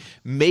actually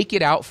make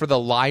it out for the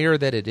liar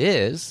that it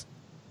is.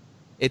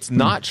 It's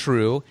not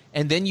true.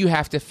 And then you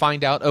have to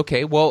find out,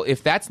 okay, well,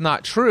 if that's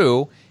not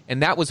true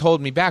and that was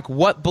holding me back,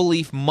 what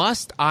belief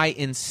must I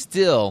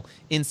instill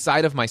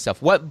inside of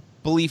myself? What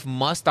belief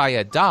must I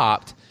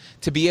adopt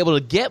to be able to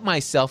get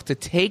myself to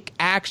take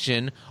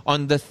action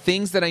on the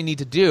things that I need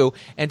to do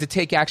and to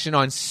take action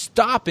on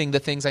stopping the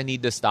things I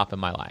need to stop in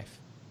my life?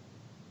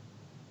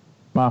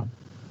 Wow,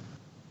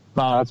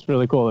 that's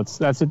really cool.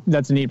 That's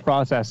a neat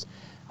process.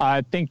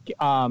 I think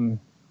who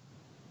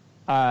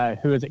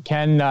is it?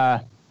 Ken,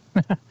 help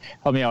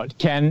me out.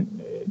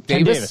 Ken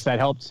Davis. That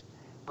helped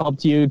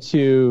you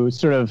to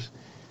sort of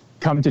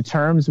come to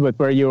terms with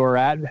where you were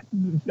at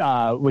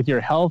with your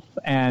health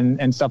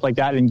and stuff like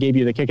that, and gave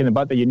you the kick in the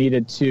butt that you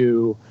needed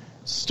to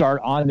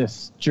start on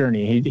this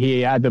journey.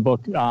 He had the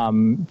book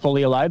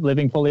Fully Alive,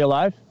 Living Fully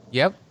Alive.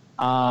 Yep.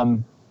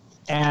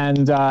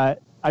 And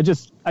I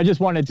just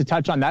wanted to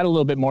touch on that a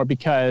little bit more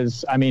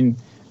because, I mean,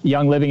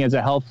 Young Living is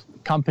a health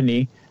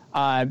company,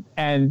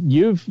 and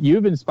you've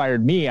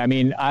inspired me. I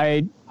mean,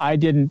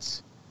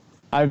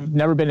 I've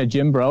never been a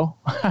gym bro.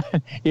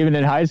 Even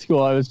in high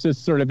school, I was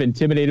just sort of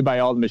intimidated by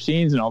all the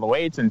machines and all the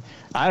weights, and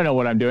I don't know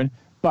what I'm doing.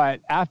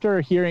 But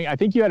after hearing, I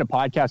think you had a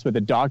podcast with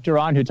a doctor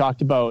on who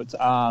talked about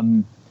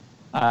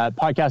a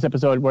podcast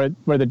episode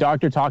where the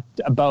doctor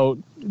talked about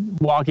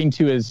walking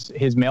to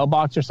his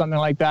mailbox or something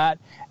like that,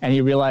 and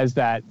he realized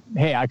that,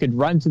 hey, I could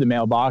run to the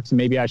mailbox and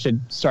maybe I should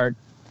start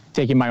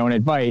taking my own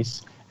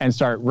advice and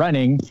start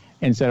running.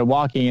 instead of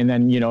walking, and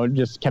then,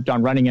 just kept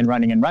on running and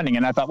running and running.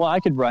 And I thought, well, I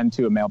could run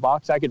to a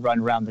mailbox. I could run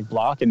around the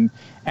block. And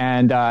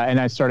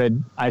I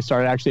started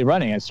actually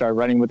running. I started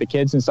running with the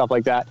kids and stuff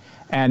like that.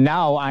 And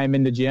now I'm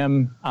in the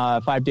gym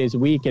 5 days a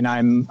week, and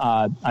I'm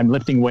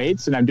lifting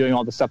weights, and I'm doing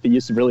all the stuff that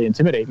used to really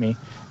intimidate me.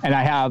 And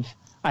I have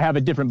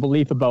a different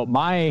belief about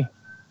my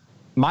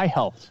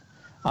health.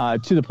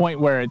 To the point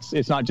where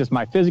it's not just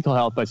my physical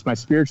health, but it's my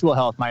spiritual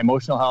health, my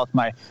emotional health,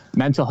 my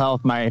mental health,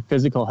 my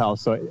physical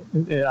health. So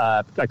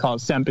I call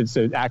it SEMP. It's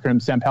an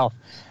acronym, SEMP Health.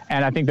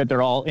 And I think that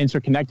they're all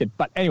interconnected.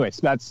 But anyways,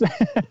 that's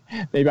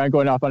maybe I'm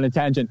going off on a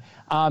tangent.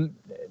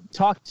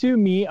 Talk to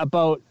me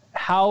about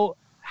how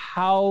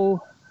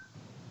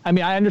I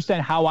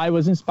understand how I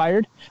was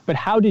inspired, but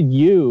how did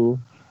you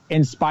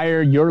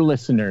inspire your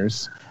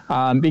listeners?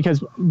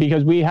 Because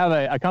we have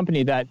a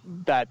company that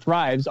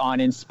thrives on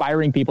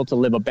inspiring people to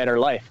live a better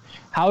life.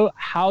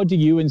 How do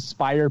you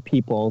inspire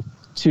people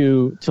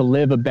to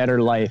live a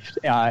better life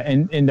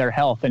in their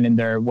health and in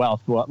their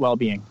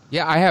well-being?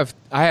 Yeah,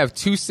 I have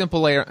two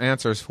simple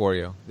answers for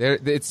you.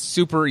 It's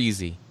super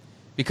easy,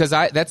 because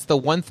that's the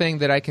one thing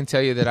that I can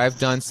tell you that I've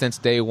done since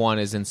day one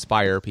is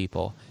inspire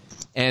people.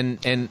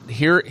 And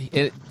here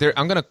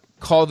I'm going to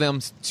call them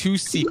two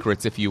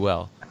secrets, if you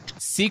will.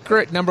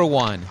 Secret number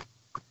one: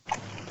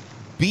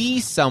 be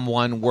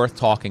someone worth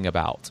talking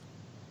about.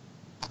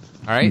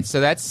 All right, so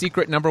that's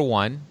secret number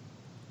one.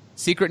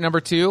 Secret number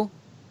two: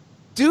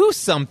 do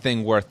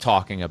something worth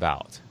talking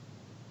about.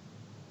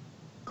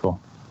 Cool.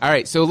 All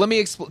right, so let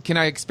me can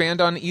I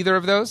expand on either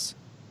of those?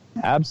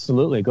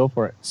 Absolutely, go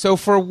for it. So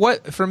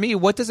for me,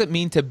 what does it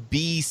mean to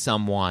be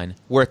someone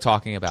worth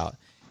talking about?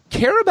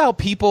 Care about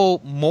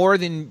people more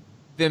than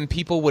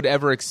people would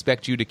ever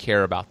expect you to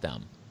care about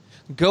them.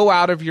 Go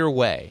out of your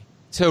way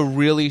to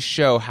really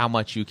show how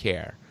much you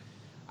care.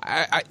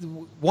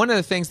 One of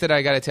the things that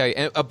I got to tell you,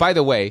 and by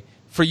the way,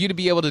 for you to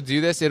be able to do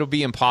this, it'll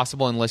be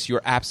impossible unless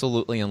you're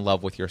absolutely in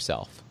love with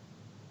yourself.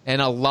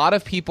 And a lot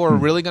of people are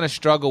really going to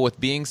struggle with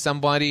being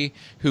somebody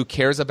who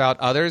cares about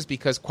others,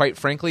 because, quite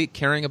frankly,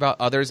 caring about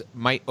others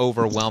might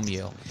overwhelm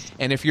you.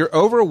 And if you're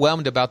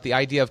overwhelmed about the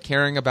idea of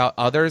caring about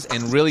others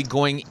and really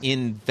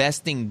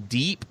investing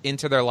deep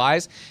into their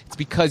lives, it's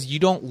because you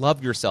don't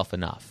love yourself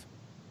enough.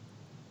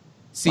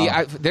 See,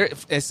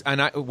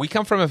 we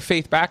come from a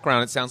faith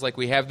background. It sounds like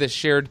we have this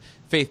shared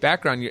faith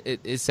background.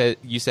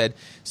 You said.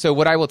 So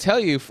what I will tell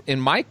you,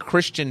 in my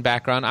Christian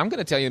background, I'm going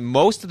to tell you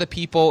most of the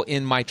people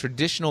in my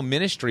traditional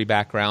ministry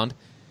background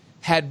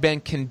had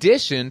been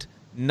conditioned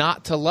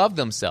not to love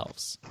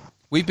themselves.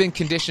 We've been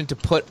conditioned to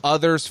put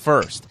others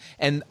first.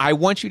 And I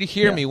want you to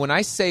hear me. When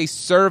I say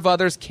serve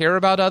others, care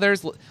about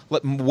others,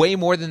 way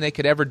more than they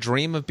could ever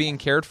dream of being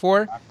cared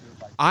for,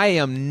 I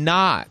am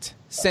not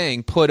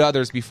saying put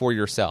others before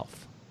yourself.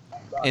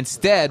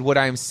 Instead, what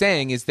I'm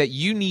saying is that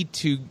you need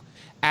to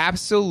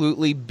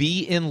absolutely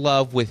be in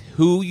love with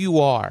who you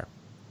are.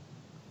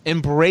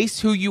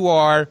 Embrace who you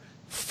are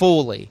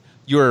fully.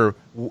 Your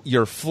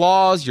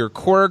flaws, your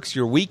quirks,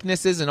 your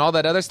weaknesses, and all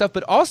that other stuff,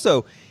 but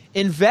also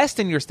invest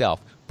in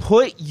yourself.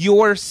 Put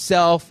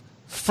yourself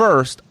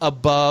first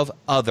above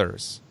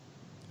others.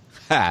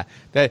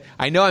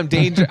 I know I'm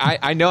danger.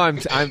 I know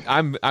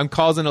I'm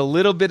causing a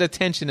little bit of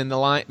tension in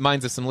the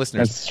minds of some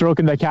listeners. That's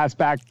stroking the cat's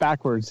back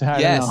backwards.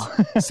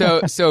 Yes.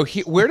 So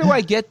where do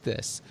I get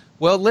this?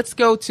 Well, let's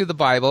go to the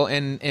Bible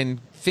and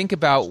think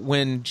about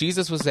when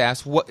Jesus was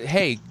asked,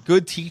 "Hey,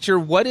 good teacher,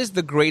 what is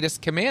the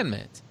greatest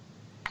commandment?"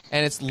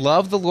 And it's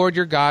love the Lord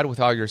your God with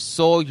all your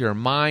soul, your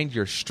mind,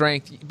 your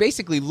strength.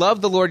 Basically, love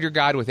the Lord your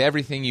God with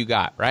everything you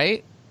got,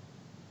 right?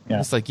 Yeah.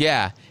 It's like,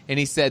 yeah. And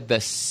he said,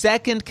 the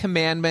second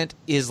commandment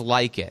is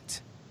like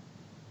it.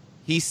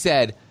 He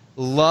said,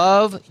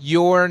 love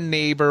your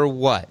neighbor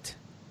what?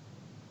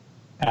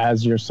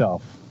 As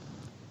yourself.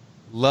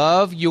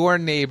 Love your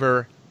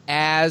neighbor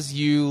as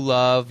you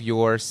love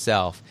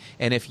yourself.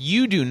 And if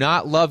you do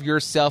not love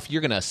yourself,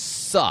 you're going to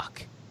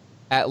suck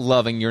at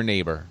loving your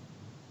neighbor.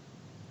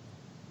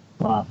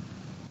 Wow.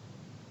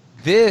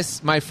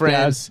 This, my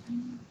friends,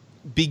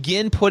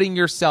 begin putting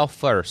yourself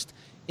first.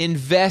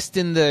 Invest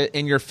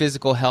in your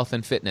physical health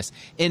and fitness.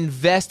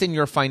 Invest in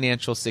your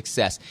financial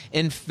success.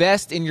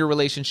 Invest in your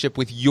relationship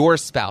with your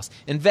spouse.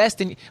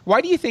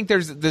 Why do you think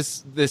there's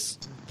this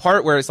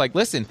part where it's like,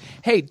 listen,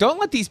 hey, don't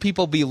let these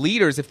people be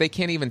leaders if they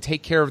can't even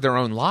take care of their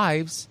own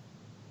lives?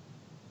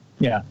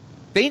 Yeah.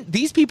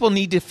 These people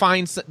need to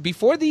find,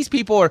 before these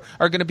people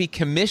are going to be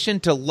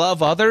commissioned to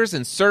love others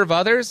and serve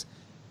others,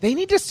 they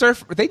need to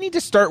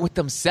start with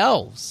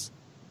themselves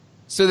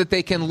so that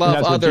they can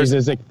love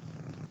others.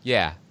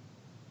 Yeah.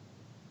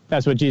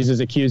 That's what Jesus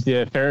accused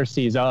the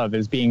Pharisees of,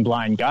 is being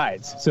blind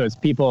guides. So it's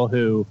people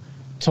who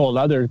told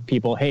other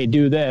people, hey,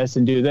 do this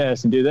and do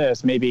this and do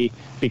this, maybe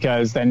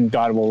because then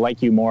God will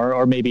like you more,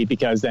 or maybe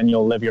because then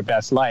you'll live your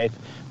best life,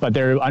 but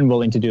they're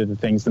unwilling to do the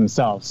things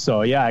themselves.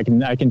 So yeah, I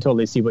can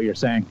totally see what you're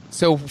saying.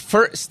 So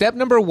step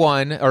number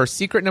one, or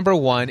secret number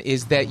one,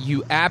 is that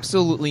you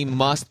absolutely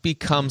must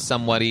become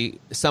somebody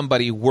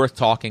worth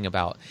talking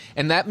about.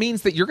 And that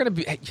means that you're going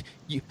to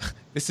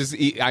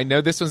be, I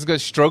know this one's going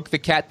to stroke the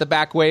cat the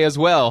back way as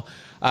well.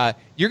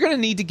 You're going to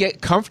need to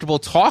get comfortable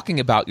talking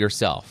about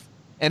yourself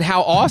and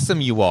how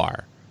awesome you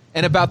are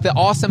and about the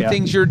awesome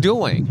things you're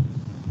doing.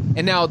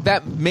 And now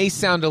that may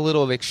sound a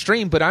little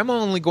extreme, but I'm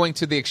only going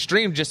to the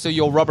extreme just so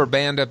you'll rubber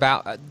band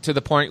about to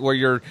the point where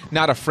you're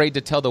not afraid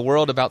to tell the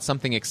world about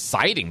something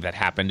exciting that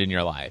happened in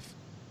your life.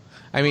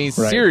 I mean,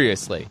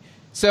 seriously.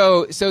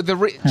 So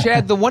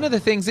Chad, one of the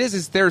things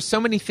is there are so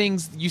many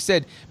things you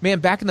said, man,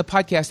 back in the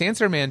Podcast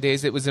Answer Man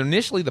days, it was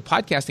initially the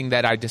podcasting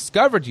that I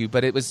discovered you,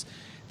 but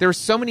there were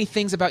so many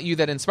things about you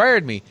that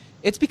inspired me.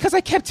 It's because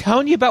I kept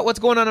telling you about what's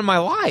going on in my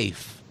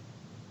life.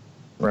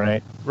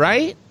 Right?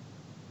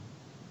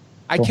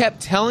 I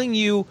kept telling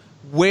you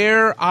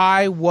where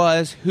I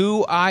was,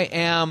 who I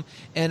am,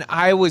 and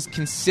I was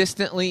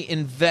consistently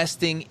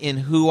investing in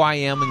who I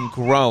am and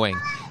growing.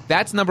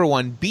 That's number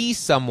one. Be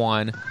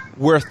someone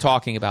worth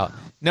talking about.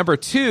 Number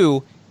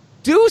two,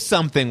 do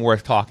something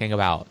worth talking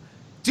about.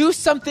 Do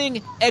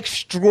something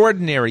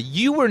extraordinary.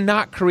 You were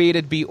not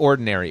created to be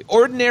ordinary.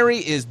 Ordinary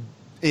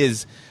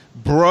is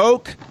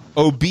broke,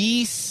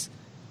 obese,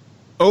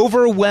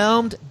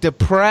 overwhelmed,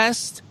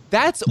 depressed.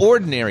 That's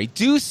ordinary.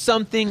 Do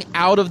something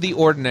out of the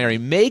ordinary.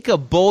 Make a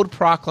bold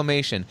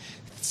proclamation.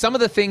 Some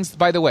of the things,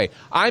 by the way,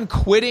 I'm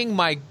quitting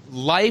my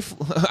life.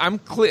 I'm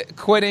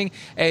quitting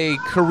a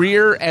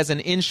career as an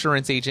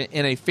insurance agent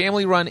in a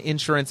family-run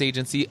insurance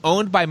agency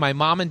owned by my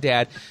mom and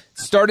dad,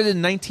 started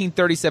in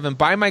 1937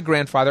 by my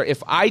grandfather.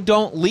 If I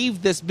don't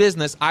leave this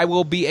business, I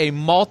will be a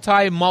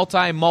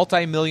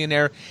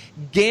multi-millionaire,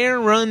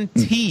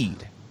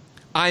 guaranteed.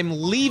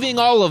 I'm leaving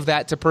all of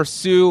that to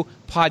pursue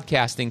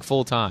podcasting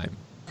full-time.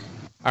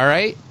 All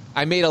right?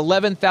 I made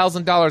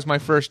 $11,000 my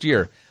first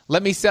year.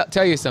 Let me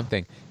tell you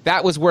something.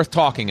 That was worth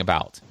talking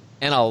about.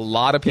 And a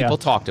lot of people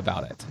talked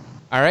about it.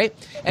 All right?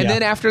 And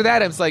then after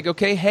that, I was like,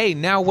 okay, hey,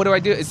 now what do I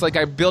do? It's like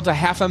I built a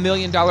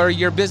 $500,000 a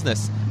year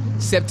business.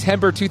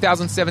 September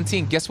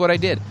 2017, guess what I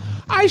did?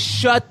 I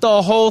shut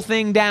the whole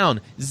thing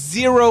down.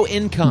 Zero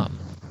income.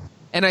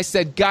 And I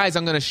said, guys,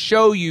 I'm going to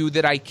show you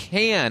that I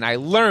can. I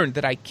learned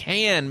that I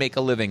can make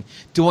a living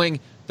doing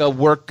the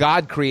work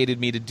God created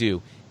me to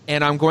do.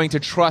 And I'm going to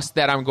trust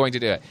that I'm going to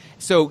do it.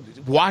 So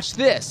watch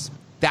this.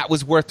 That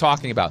was worth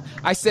talking about.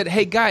 I said,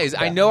 hey, guys,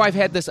 I know I've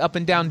had this up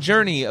and down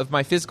journey of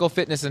my physical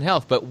fitness and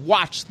health, but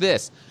watch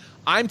this.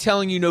 I'm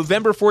telling you,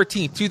 November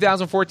 14th,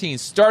 2014,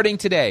 starting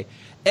today,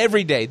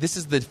 every day, this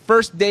is the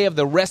first day of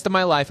the rest of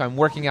my life. I'm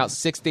working out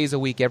 6 days a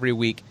week, every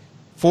week,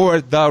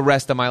 for the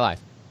rest of my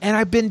life. And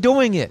I've been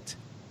doing it.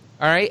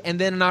 All right? And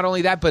then not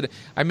only that, but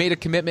I made a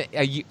commitment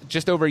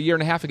just over a year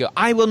and a half ago.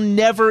 I will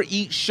never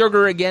eat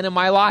sugar again in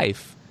my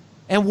life.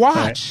 And watch.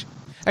 Right.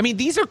 I mean,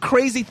 these are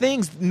crazy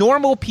things.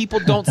 Normal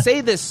people don't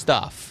say this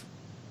stuff.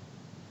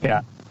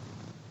 Yeah.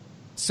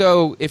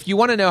 So if you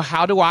want to know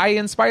how do I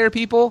inspire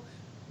people,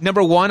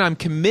 number one, I'm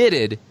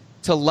committed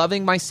to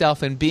loving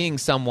myself and being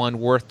someone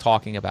worth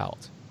talking about.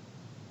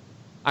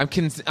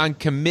 I'm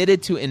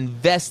committed to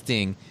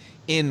investing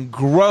in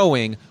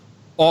growing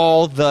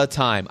all the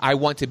time. I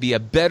want to be a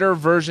better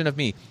version of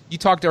me. You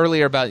talked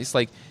earlier about it's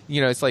like,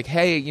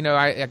 hey,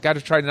 I got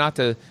to try not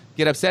to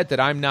get upset that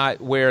I'm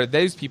not where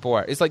those people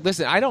are. It's like,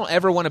 listen, I don't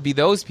ever want to be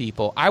those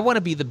people. I want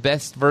to be the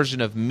best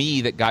version of me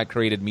that God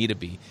created me to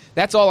be.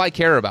 That's all I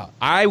care about.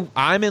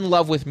 I'm in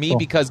love with me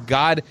because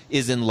God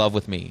is in love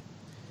with me.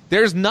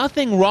 There's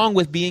nothing wrong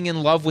with being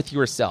in love with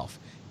yourself.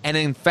 And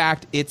in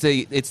fact, it's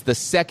the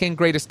second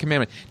greatest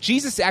commandment.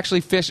 Jesus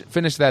actually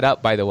finished that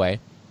up, by the way.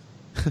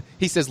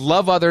 He says,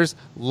 love others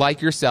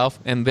like yourself.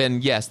 And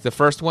then, yes, the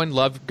first one,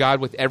 love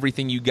God with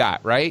everything you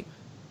got, right?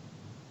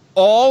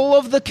 All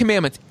of the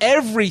commandments,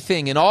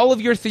 everything in all of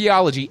your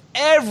theology,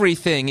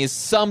 everything is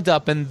summed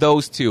up in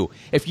those two.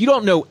 If you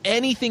don't know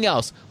anything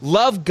else,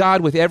 love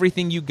God with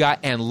everything you got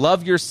and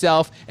love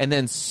yourself and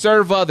then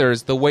serve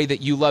others the way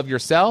that you love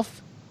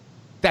yourself.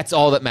 That's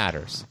all that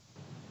matters.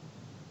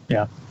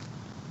 Yeah.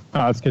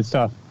 Oh, that's good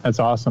stuff. That's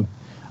awesome.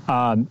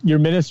 Your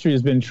ministry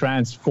has been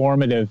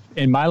transformative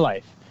in my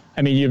life.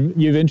 I mean,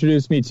 you've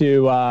introduced me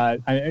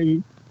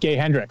to Gay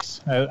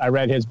Hendricks. I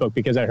read his book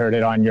because I heard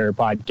it on your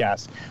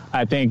podcast.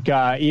 I think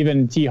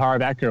even T.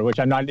 Harv Eker, which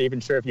I'm not even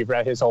sure if you've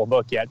read his whole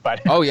book yet, but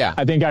oh yeah,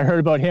 I think I heard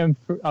about him.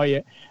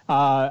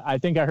 I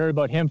think I heard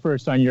about him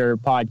first on your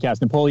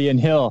podcast. Napoleon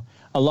Hill,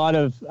 a lot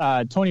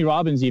of Tony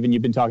Robbins, even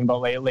you've been talking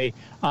about lately.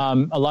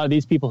 A lot of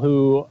these people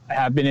who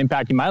have been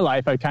impacting my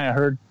life, I kind of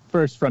heard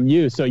first from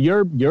you. So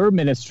your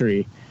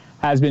ministry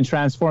has been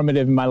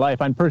transformative in my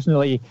life. I'm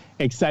personally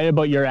excited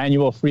about your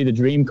annual Free the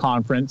Dream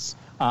conference.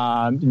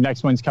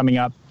 Next one's coming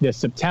up this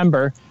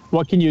September.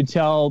 What can you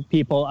tell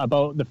people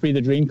about the Free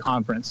the Dream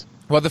conference?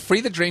 Well, the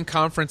Free the Dream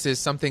conference is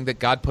something that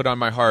God put on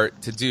my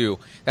heart to do.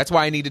 That's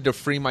why I needed to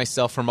free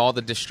myself from all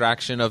the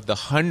distraction of the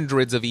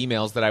hundreds of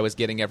emails that I was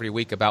getting every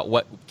week about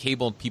what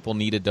cable people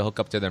needed to hook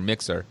up to their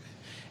mixer.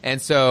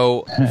 And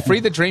so Free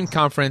the Dream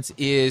conference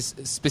is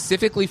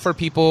specifically for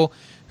people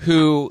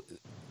who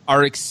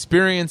are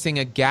experiencing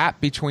a gap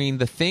between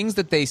the things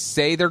that they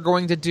say they're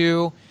going to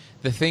do,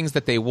 the things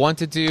that they want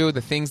to do,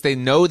 the things they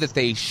know that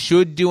they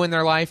should do in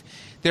their life.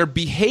 Their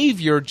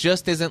behavior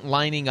just isn't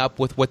lining up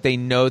with what they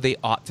know they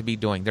ought to be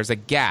doing. There's a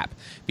gap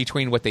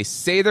between what they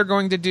say they're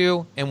going to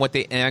do and what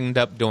they end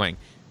up doing.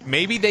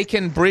 Maybe they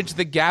can bridge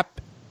the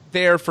gap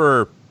there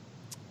for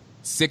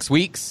 6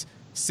 weeks,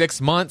 6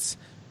 months,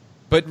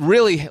 but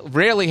really,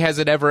 rarely has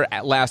it ever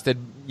lasted,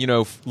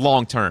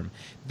 long term.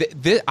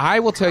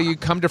 I will tell you,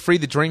 come to Free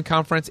the Dream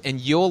Conference, and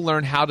you'll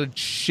learn how to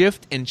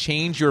shift and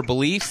change your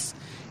beliefs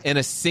in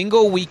a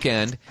single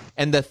weekend,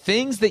 and the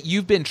things that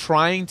you've been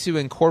trying to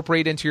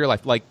incorporate into your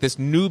life, like this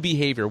new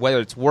behavior, whether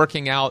it's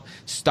working out,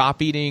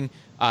 stop eating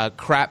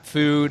crap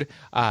food,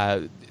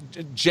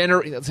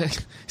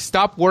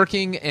 stop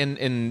working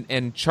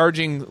and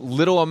charging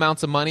little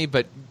amounts of money,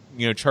 but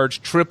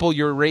charge triple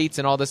your rates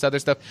and all this other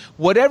stuff.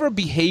 Whatever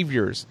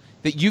behaviors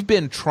that you've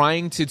been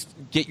trying to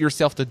get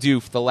yourself to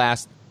do for the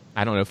last,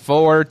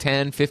 4,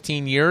 10,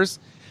 15 years,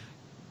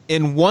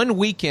 in one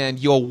weekend,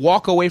 you'll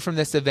walk away from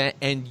this event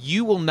and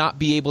you will not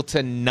be able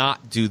to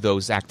not do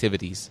those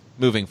activities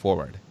moving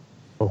forward.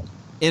 Oh.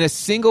 In a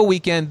single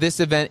weekend,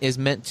 this event is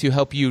meant to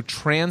help you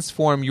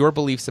transform your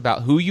beliefs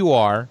about who you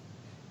are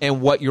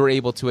and what you're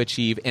able to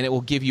achieve. And it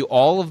will give you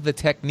all of the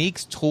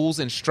techniques, tools,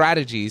 and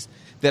strategies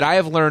that I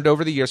have learned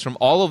over the years from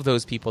all of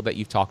those people that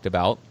you've talked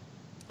about.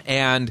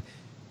 And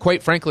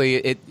quite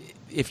frankly,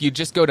 if you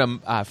just go to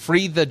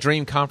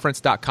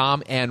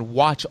freethedreamconference.com and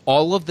watch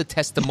all of the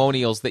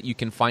testimonials that you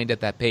can find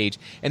at that page,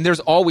 and there's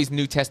always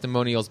new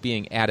testimonials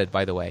being added,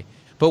 by the way,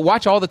 but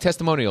watch all the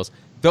testimonials.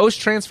 Those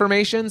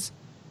transformations,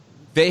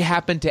 they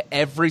happen to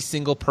every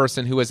single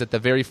person who was at the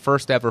very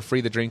first ever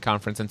Free the Dream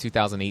Conference in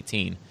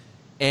 2018.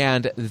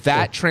 And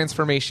that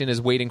transformation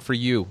is waiting for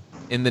you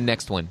in the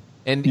next one.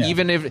 And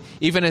even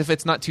if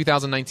it's not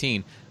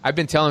 2019, I've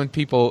been telling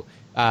people,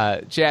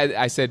 Chad,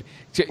 I said,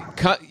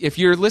 if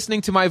you're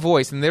listening to my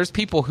voice, and there's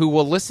people who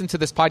will listen to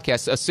this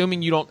podcast,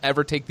 assuming you don't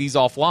ever take these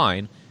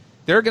offline,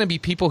 there are going to be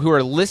people who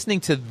are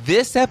listening to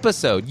this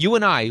episode, you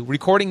and I,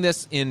 recording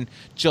this in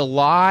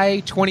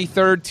July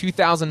 23rd,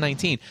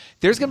 2019.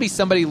 There's going to be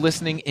somebody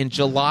listening in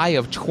July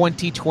of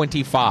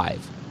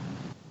 2025.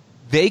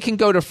 They can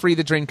go to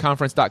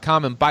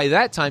freethedreamconference.com, and by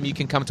that time, you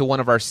can come to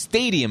one of our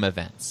stadium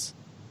events.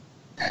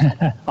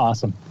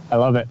 Awesome. I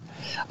love it.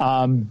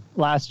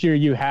 Last year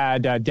you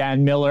had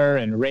Dan Miller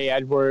and Ray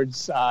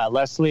Edwards,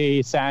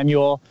 Leslie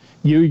Samuel.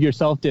 You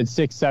yourself did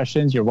 6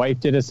 sessions. Your wife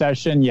did a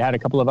session. You had a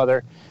couple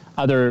of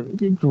other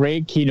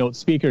great keynote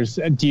speakers.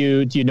 Do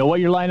you know what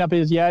your lineup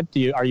is yet?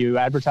 Are you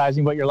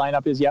advertising what your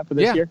lineup is yet for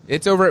this year?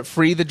 It's over at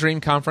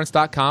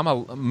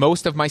freethedreamconference.com.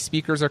 Most of my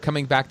speakers are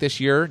coming back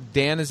this year.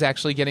 Dan is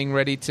actually getting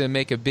ready to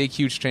make a big,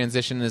 huge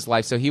transition in his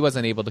life, so he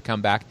wasn't able to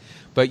come back.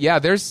 But yeah,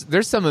 there's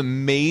some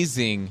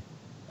amazing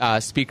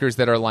speakers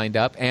that are lined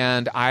up,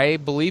 and I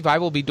believe I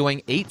will be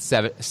doing 8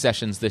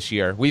 sessions this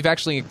year. We've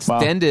actually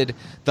extended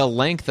the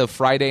length of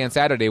Friday and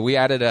Saturday. We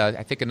added,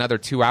 I think, another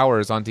 2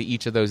 hours onto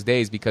each of those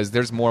days because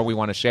there's more we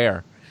want to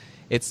share.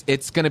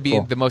 It's going to be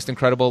the most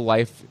incredible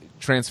life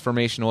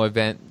transformational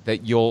event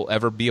that you'll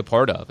ever be a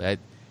part of. And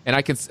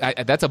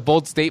that's a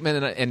bold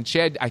statement, and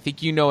Chad, I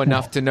think you know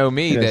enough to know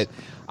me that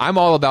I'm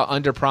all about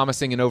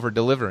under-promising and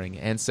over-delivering.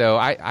 And so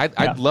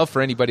I'd love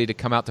for anybody to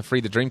come out to Free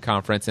the Dream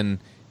Conference and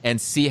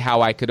see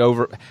how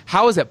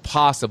how is it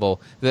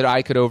possible that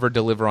I could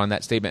over-deliver on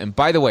that statement. And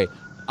by the way,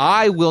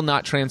 I will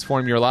not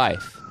transform your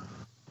life.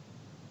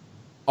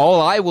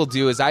 All I will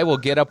do is I will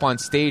get up on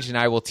stage and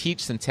I will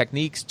teach some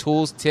techniques,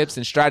 tools, tips,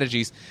 and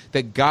strategies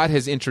that God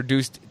has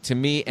introduced to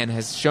me and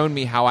has shown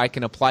me how I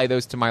can apply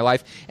those to my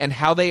life and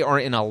how they are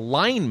in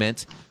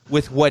alignment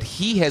with what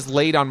He has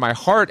laid on my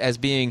heart as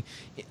being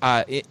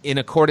in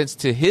accordance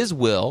to His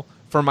will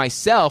for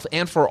myself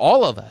and for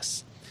all of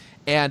us.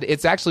 And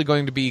it's actually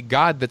going to be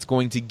God that's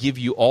going to give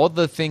you all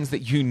the things that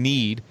you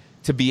need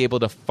to be able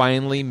to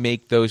finally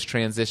make those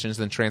transitions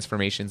and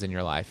transformations in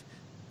your life.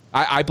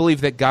 I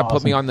believe that God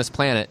put me on this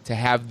planet to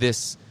have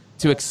this,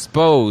 to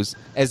expose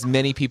as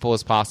many people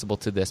as possible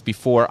to this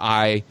before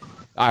I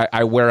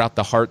wear out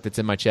the heart that's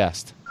in my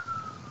chest.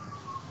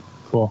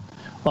 Cool.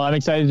 Well, I'm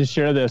excited to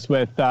share this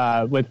with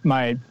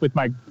my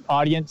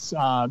audience.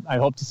 I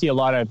hope to see a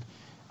lot of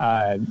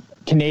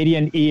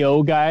Canadian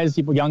EO guys,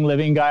 young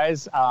living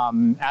guys,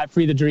 at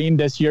Free the Dream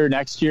this year,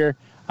 next year,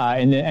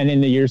 and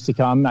in the years to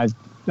come. I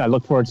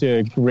look forward to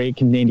a great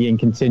Canadian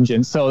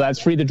contingent. So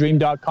that's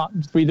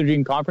freethedream.com,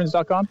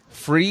 freethedreamconference.com?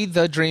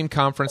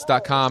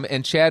 freethedreamconference.com.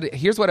 And Chad,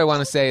 here's what I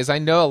want to say is I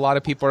know a lot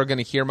of people are going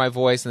to hear my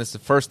voice, and this is the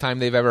first time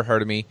they've ever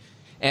heard of me.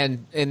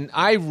 And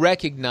I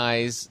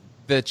recognize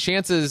the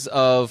chances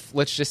of,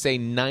 let's just say,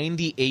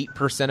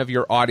 98% of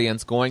your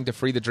audience going to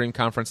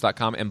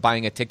freethedreamconference.com and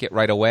buying a ticket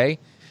right away.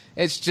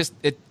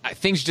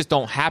 Things just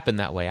don't happen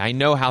that way. I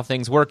know how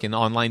things work in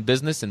online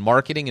business and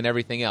marketing and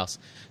everything else.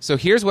 So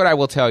here's what I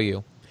will tell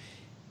you.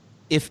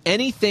 If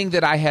anything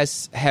that I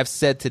have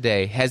said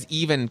today has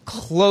even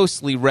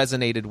closely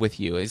resonated with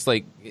you, it's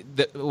like,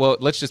 well,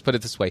 let's just put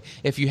it this way.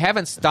 If you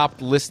haven't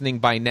stopped listening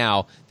by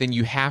now, then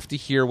you have to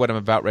hear what I'm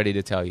about ready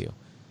to tell you.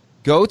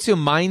 Go to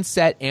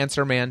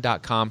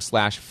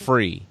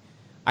mindsetanswerman.com/free.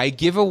 I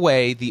give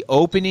away the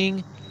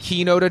opening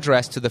keynote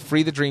address to the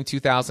Free the Dream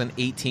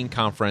 2018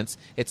 conference.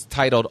 It's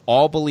titled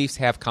All Beliefs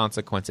Have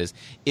Consequences.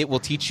 It will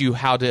teach you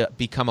how to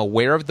become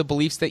aware of the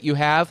beliefs that you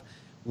have,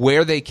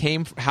 where they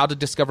came, how to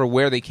discover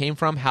where they came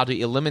from, how to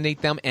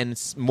eliminate them, and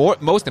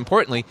most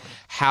importantly,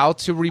 how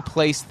to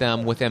replace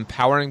them with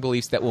empowering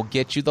beliefs that will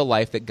get you the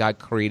life that God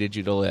created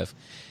you to live.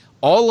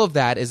 All of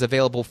that is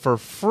available for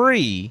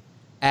free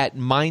at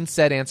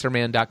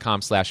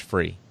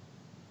mindsetanswerman.com/free.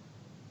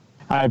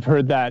 I've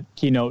heard that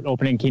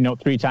opening keynote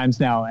 3 times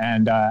now,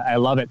 and I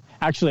love it.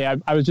 Actually,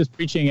 I was just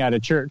preaching at a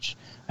church.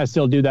 I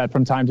still do that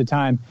from time to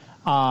time.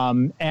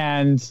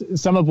 And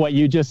some of what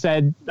you just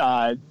said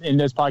in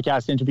this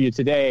podcast interview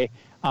today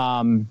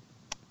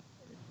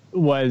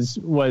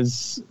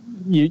was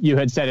you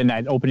had said in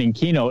that opening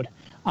keynote.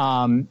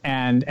 And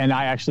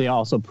I actually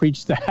also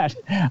preached that,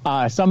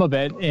 some of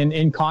it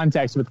in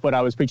context with what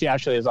I was preaching.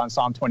 Actually, is on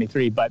Psalm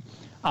 23, but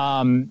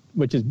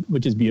which is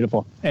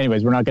beautiful.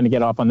 Anyways, we're not going to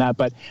get off on that.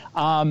 But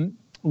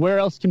where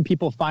else can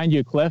people find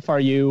you, Cliff? Are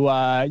you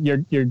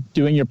you're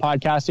doing your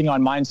podcasting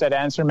on Mindset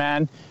Answer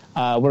Man?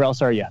 Where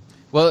else are you?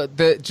 Well,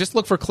 just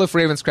look for Cliff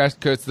Ravenscraft,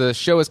 because the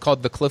show is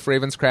called The Cliff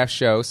Ravenscraft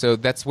Show, so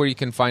that's where you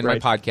can find my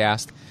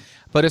podcast.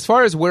 But as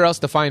far as where else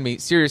to find me,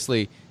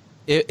 seriously,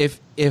 if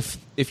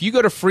you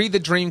go to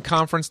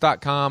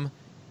freethedreamconference.com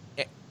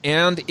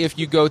and if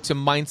you go to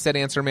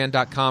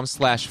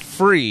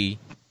mindsetanswerman.com/free,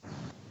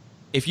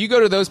 if you go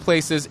to those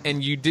places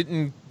and you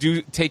didn't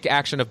take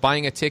action of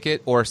buying a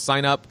ticket or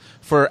sign up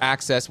for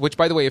access, which,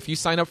 by the way, if you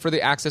sign up for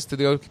the access to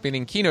the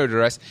opening keynote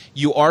address,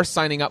 you are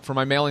signing up for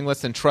my mailing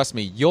list, and trust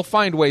me, you'll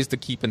find ways to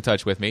keep in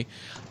touch with me.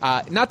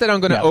 Not that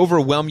I'm going to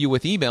overwhelm you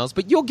with emails,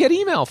 but you'll get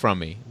email from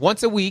me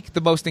once a week,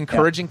 the most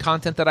encouraging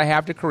content that I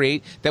have to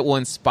create that will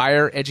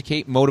inspire,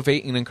 educate,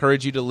 motivate, and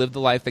encourage you to live the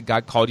life that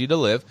God called you to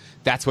live.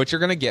 That's what you're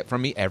going to get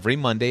from me every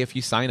Monday if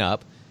you sign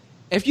up.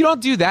 If you don't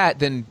do that,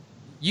 then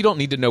you don't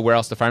need to know where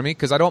else to find me,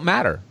 because I don't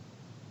matter.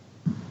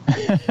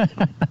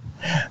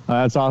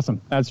 That's awesome.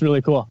 That's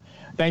really cool.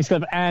 Thanks,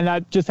 Cliff. And I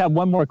just have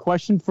one more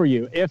question for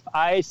you.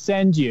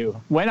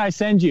 When I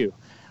send you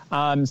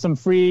some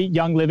free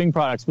Young Living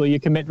products, will you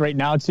commit right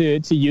now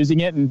to using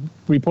it and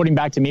reporting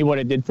back to me what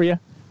it did for you?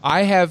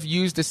 I have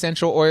used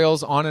essential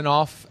oils on and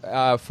off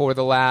for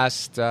the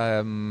last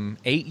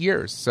 8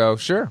 years. So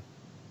sure.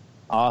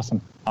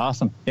 Awesome.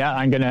 Yeah,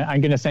 I'm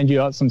gonna send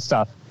you out some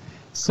stuff.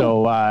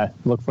 So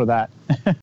look for that.